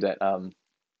agree with Haseeb that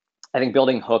I think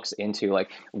building hooks into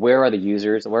like where are the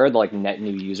users, where are the like net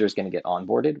new users going to get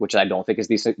onboarded, which I don't think is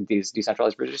these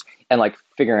decentralized bridges, and like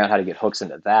figuring out how to get hooks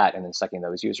into that and then sucking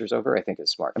those users over, I think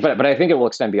is smart. But I think it will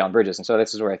extend beyond bridges, and so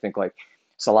this is where I think like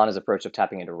Solana's approach of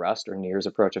tapping into Rust or Near's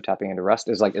approach of tapping into Rust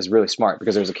is really smart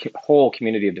because there's a whole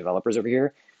community of developers over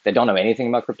here that don't know anything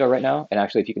about crypto right now, and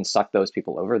actually if you can suck those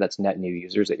people over, that's net new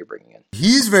users that you're bringing in.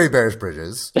 He's very bearish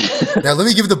bridges. Now let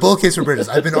me give the bull case for bridges.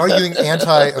 I've been arguing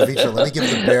anti-Avicho. Let me give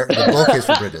the bull case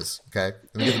for bridges. Okay,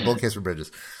 let me give the bull case for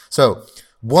bridges. So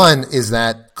one is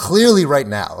that clearly right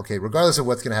now, okay, regardless of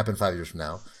what's going to happen 5 years from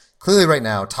now, clearly right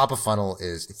now, top of funnel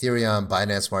is Ethereum,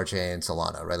 Binance Smart Chain,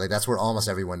 Solana, right? Like that's where almost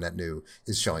everyone net new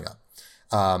is showing up.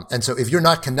 And so if you're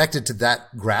not connected to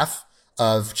that graph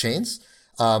of chains,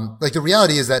 like the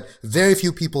reality is that very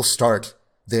few people start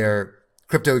their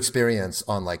crypto experience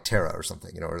on like Terra or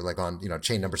something, or like on,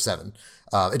 chain number 7.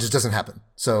 It just doesn't happen.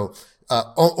 So,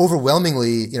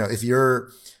 overwhelmingly, if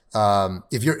you're trying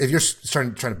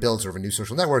to build sort of a new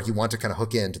social network, you want to kind of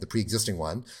hook into the pre-existing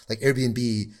one. Like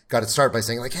Airbnb got its start by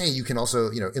saying like, hey, you can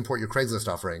also, import your Craigslist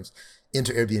offerings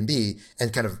into Airbnb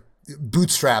and kind of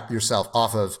bootstrap yourself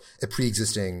off of a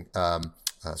pre-existing,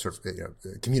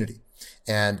 community.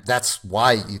 And that's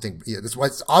why that's why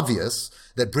it's obvious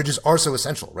that bridges are so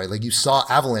essential, right? Like you saw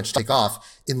Avalanche take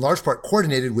off in large part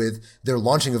coordinated with their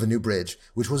launching of a new bridge,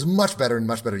 which was much better and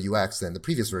much better UX than the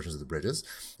previous versions of the bridges.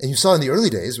 And you saw in the early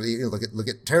days, look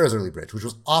at Terra's early bridge, which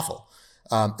was awful.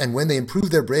 And when they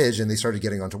improved their bridge and they started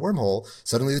getting onto Wormhole,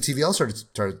 suddenly the TVL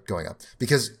started going up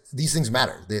because these things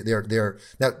matter. They're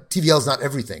now TVL is not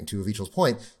everything. To Avichel's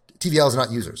point, TVL is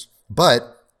not users,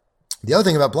 but the other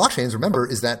thing about blockchains, remember,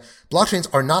 is that blockchains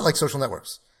are not like social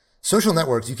networks. Social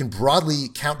networks, you can broadly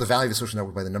count the value of a social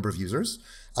network by the number of users.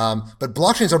 But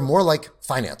blockchains are more like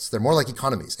finance. They're more like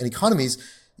economies. And economies,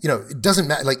 it doesn't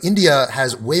matter. Like India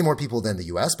has way more people than the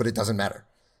US, but it doesn't matter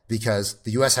because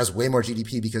the US has way more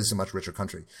GDP because it's a much richer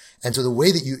country. And so the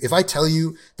way that if I tell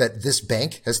you that this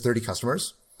bank has 30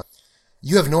 customers,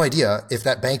 you have no idea if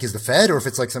that bank is the Fed or if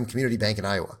it's like some community bank in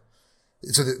Iowa.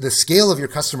 So the scale of your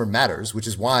customer matters, which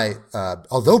is why,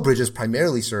 although bridges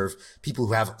primarily serve people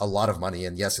who have a lot of money,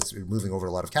 and yes, it's moving over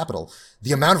a lot of capital,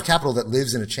 the amount of capital that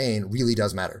lives in a chain really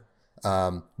does matter,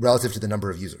 relative to the number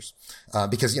of users.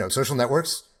 Because, social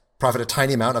networks profit a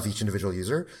tiny amount of each individual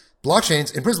user.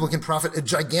 Blockchains, in principle, can profit a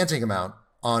gigantic amount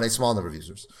on a small number of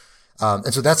users.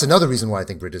 And so that's another reason why I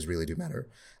think bridges really do matter.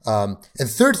 And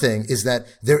third thing is that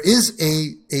there is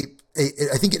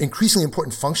I think an increasingly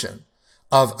important function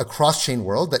of a cross-chain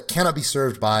world that cannot be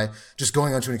served by just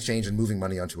going onto an exchange and moving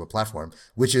money onto a platform,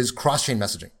 which is cross-chain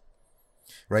messaging,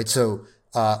 right? So,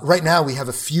 right now we have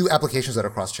a few applications that are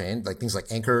cross-chain, like things like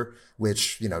Anchor,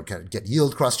 which, kind of get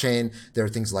yield cross-chain. There are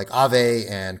things like Aave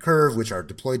and Curve, which are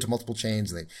deployed to multiple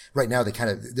chains. And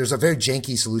there's a very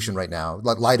janky solution right now.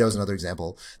 Like Lido is another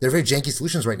example. There are very janky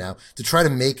solutions right now to try to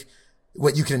make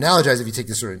what you can analogize if you take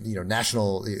this sort of,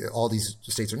 national, all these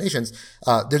states or nations,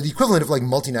 they're the equivalent of like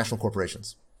multinational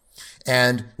corporations.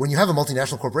 And when you have a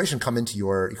multinational corporation come into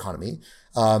your economy,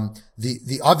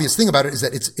 the obvious thing about it is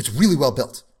that it's really well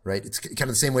built, right? It's kind of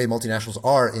the same way multinationals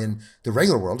are in the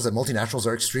regular world, is that multinationals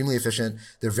are extremely efficient.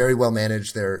 They're very well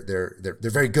managed. They're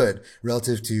very good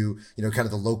relative to, kind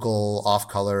of the local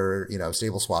off-color,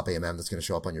 stable swap AMM that's going to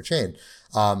show up on your chain.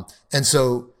 And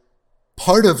so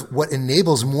part of what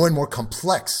enables more and more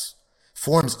complex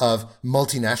forms of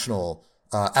multinational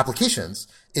applications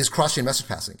is cross-chain message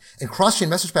passing. And cross-chain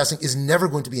message passing is never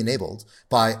going to be enabled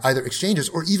by either exchanges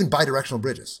or even bidirectional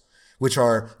bridges, which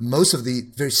are most of the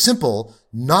very simple,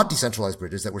 not decentralized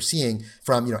bridges that we're seeing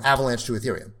from, Avalanche to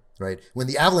Ethereum, right? When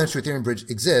the Avalanche to Ethereum bridge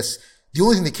exists, the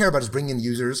only thing they care about is bringing in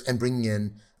users and bringing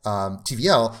in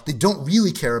TVL. They don't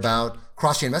really care about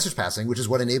cross-chain message passing, which is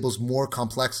what enables more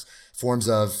complex forms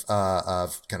of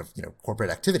kind of,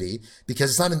 corporate activity, because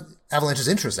it's not in Avalanche's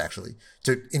interest actually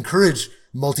to encourage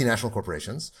multinational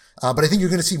corporations. But I think you're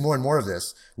going to see more and more of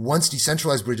this once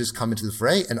decentralized bridges come into the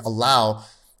fray and allow,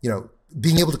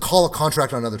 being able to call a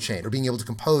contract on another chain or being able to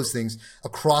compose things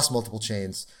across multiple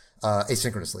chains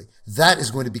asynchronously. That is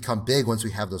going to become big once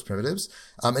we have those primitives.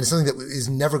 And it's something that is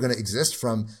never going to exist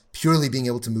from purely being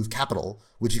able to move capital,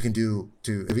 which you can do,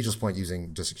 to Avichel's point,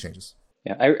 using just exchanges.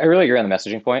 Yeah, I really agree on the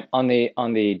messaging point. On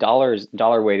the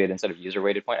dollar weighted instead of user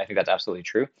weighted point, I think that's absolutely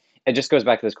true. It just goes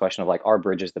back to this question of like, are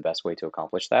bridges the best way to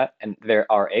accomplish that? And they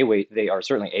are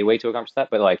certainly a way to accomplish that,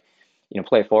 but like,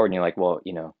 play it forward and you're like, well,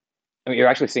 I mean, you're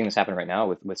actually seeing this happen right now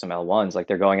with some L1s. Like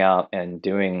they're going out and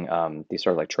doing these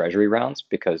sort of like treasury rounds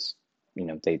because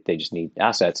they just need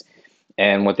assets,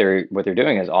 and what they're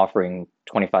doing is offering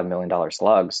 $25 million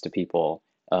slugs to people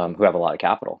who have a lot of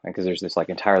capital, and because there's this like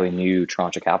entirely new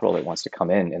tranche of capital that wants to come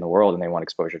in the world, and they want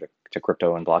exposure to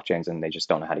crypto and blockchains, and they just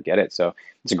don't know how to get it. So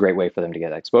it's a great way for them to get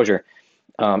that exposure.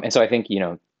 And so I think,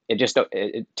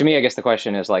 to me, I guess the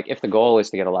question is like, if the goal is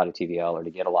to get a lot of TVL or to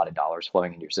get a lot of dollars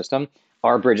flowing into your system,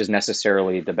 are bridges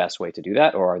necessarily the best way to do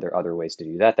that? Or are there other ways to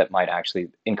do that that might actually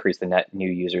increase the net new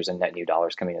users and net new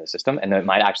dollars coming into the system? And that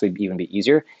might actually even be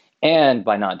easier. And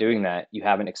by not doing that, you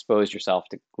haven't exposed yourself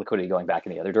to liquidity going back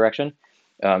in the other direction.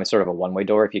 It's sort of a one-way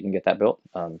door if you can get that built.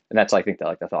 And that's, I think,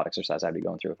 the thought exercise I'd be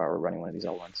going through if I were running one of these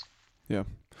L1s. Yeah.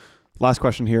 Last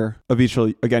question here.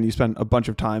 Avichal, again, you spent a bunch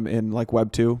of time in like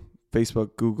Web 2,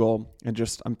 Facebook, Google, and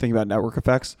just I'm thinking about network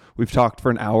effects. We've talked for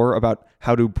an hour about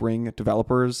how to bring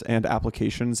developers and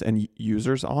applications and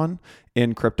users on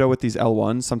in crypto with these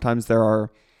L1s. Sometimes there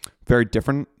are very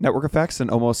different network effects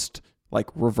and almost like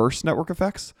reverse network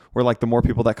effects, where like the more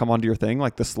people that come onto your thing,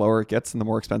 like the slower it gets and the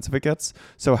more expensive it gets.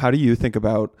 So how do you think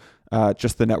about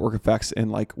just the network effects in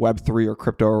like Web3 or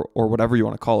crypto or whatever you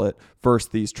want to call it versus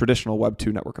these traditional Web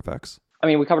 2 network effects? I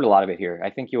mean, we covered a lot of it here. I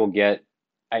think you will get,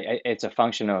 it's a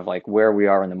function of like where we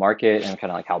are in the market and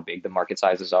kind of like how big the market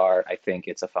sizes are. I think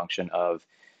it's a function of,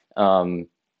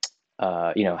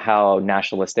 how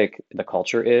nationalistic the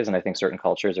culture is. And I think certain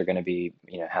cultures are going to be,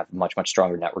 have much, much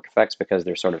stronger network effects because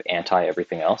they're sort of anti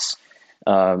everything else,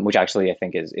 which actually I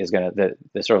think is going to,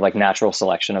 the sort of like natural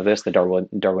selection of this, the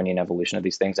Darwinian evolution of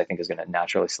these things, I think is going to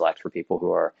naturally select for people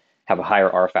who have a higher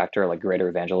R factor, like greater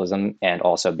evangelism, and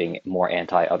also being more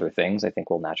anti other things, I think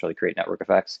will naturally create network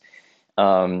effects.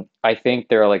 I think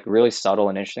there are like really subtle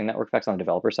and interesting network effects on the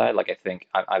developer side. Like I think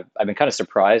I've been kind of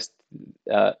surprised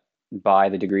by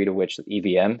the degree to which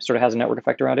EVM sort of has a network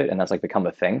effect around it, and that's like become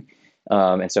a thing.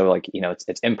 And so like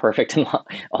it's imperfect in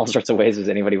all sorts of ways, as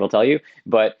anybody will tell you,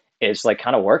 but it's like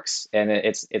kind of works, and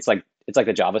it's like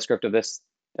the JavaScript of this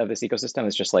ecosystem.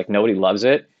 It's just like nobody loves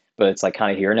it, but it's like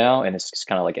kind of here now, and it's just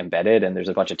kind of like embedded, and there's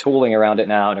a bunch of tooling around it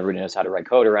now, and everybody knows how to write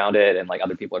code around it, and like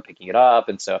other people are picking it up,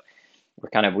 and so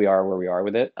we are where we are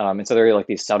with it. And so there are like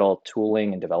these subtle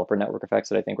tooling and developer network effects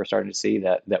that I think we're starting to see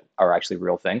that are actually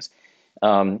real things.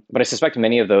 But I suspect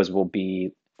many of those will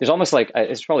be, there's almost like,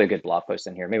 it's probably a good blog post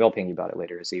in here. Maybe I'll ping you about it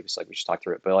later, Aziz, so like we should talk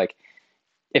through it. But like,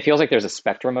 it feels like there's a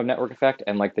spectrum of network effect,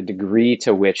 and like the degree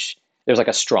to which there's like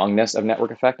a strongness of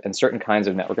network effect, and certain kinds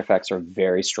of network effects are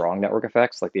very strong network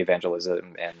effects, like the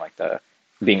evangelism and like the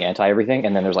being anti everything.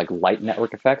 And then there's like light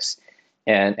network effects.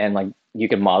 And like you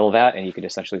could model that, and you could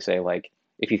essentially say like,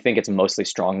 if you think it's mostly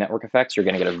strong network effects, you're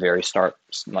going to get a very stark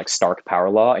power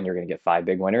law, and you're going to get 5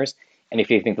 big winners. And if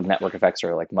you think the network effects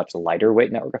are like much lighter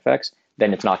weight network effects,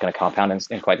 then it's not going to compound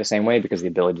in quite the same way, because the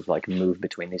ability to like move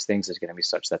between these things is going to be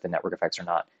such that the network effects are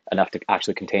not enough to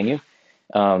actually contain you.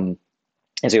 And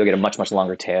so you'll get a much, much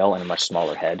longer tail and a much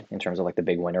smaller head in terms of like the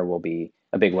big winner will be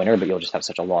a big winner, but you'll just have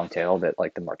such a long tail that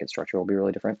like the market structure will be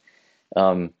really different.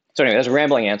 So anyway, that's a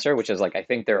rambling answer, which is like, I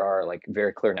think there are like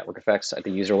very clear network effects at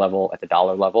the user level, at the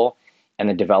dollar level, and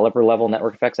the developer level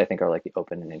network effects, I think, are like the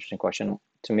open and interesting question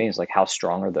to me, is like, how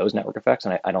strong are those network effects?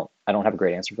 And I don't have a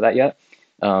great answer for that yet.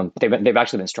 They've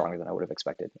actually been stronger than I would have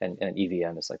expected. And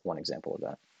EVM is like one example of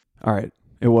that. All right.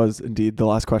 It was indeed the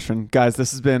last question. Guys,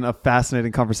 this has been a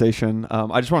fascinating conversation.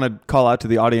 I just want to call out to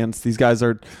the audience. These guys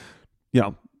are,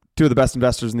 two of the best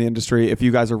investors in the industry. If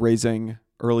you guys are raising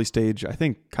early stage, I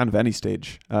think kind of any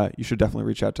stage, you should definitely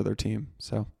reach out to their team.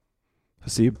 So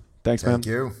Haseeb, thanks, man. Thank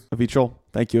you. Avichal,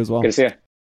 thank you as well. Good to see you.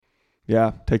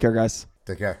 Yeah. Take care, guys.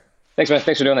 Take care. Thanks, man.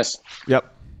 Thanks for doing this.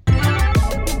 Yep.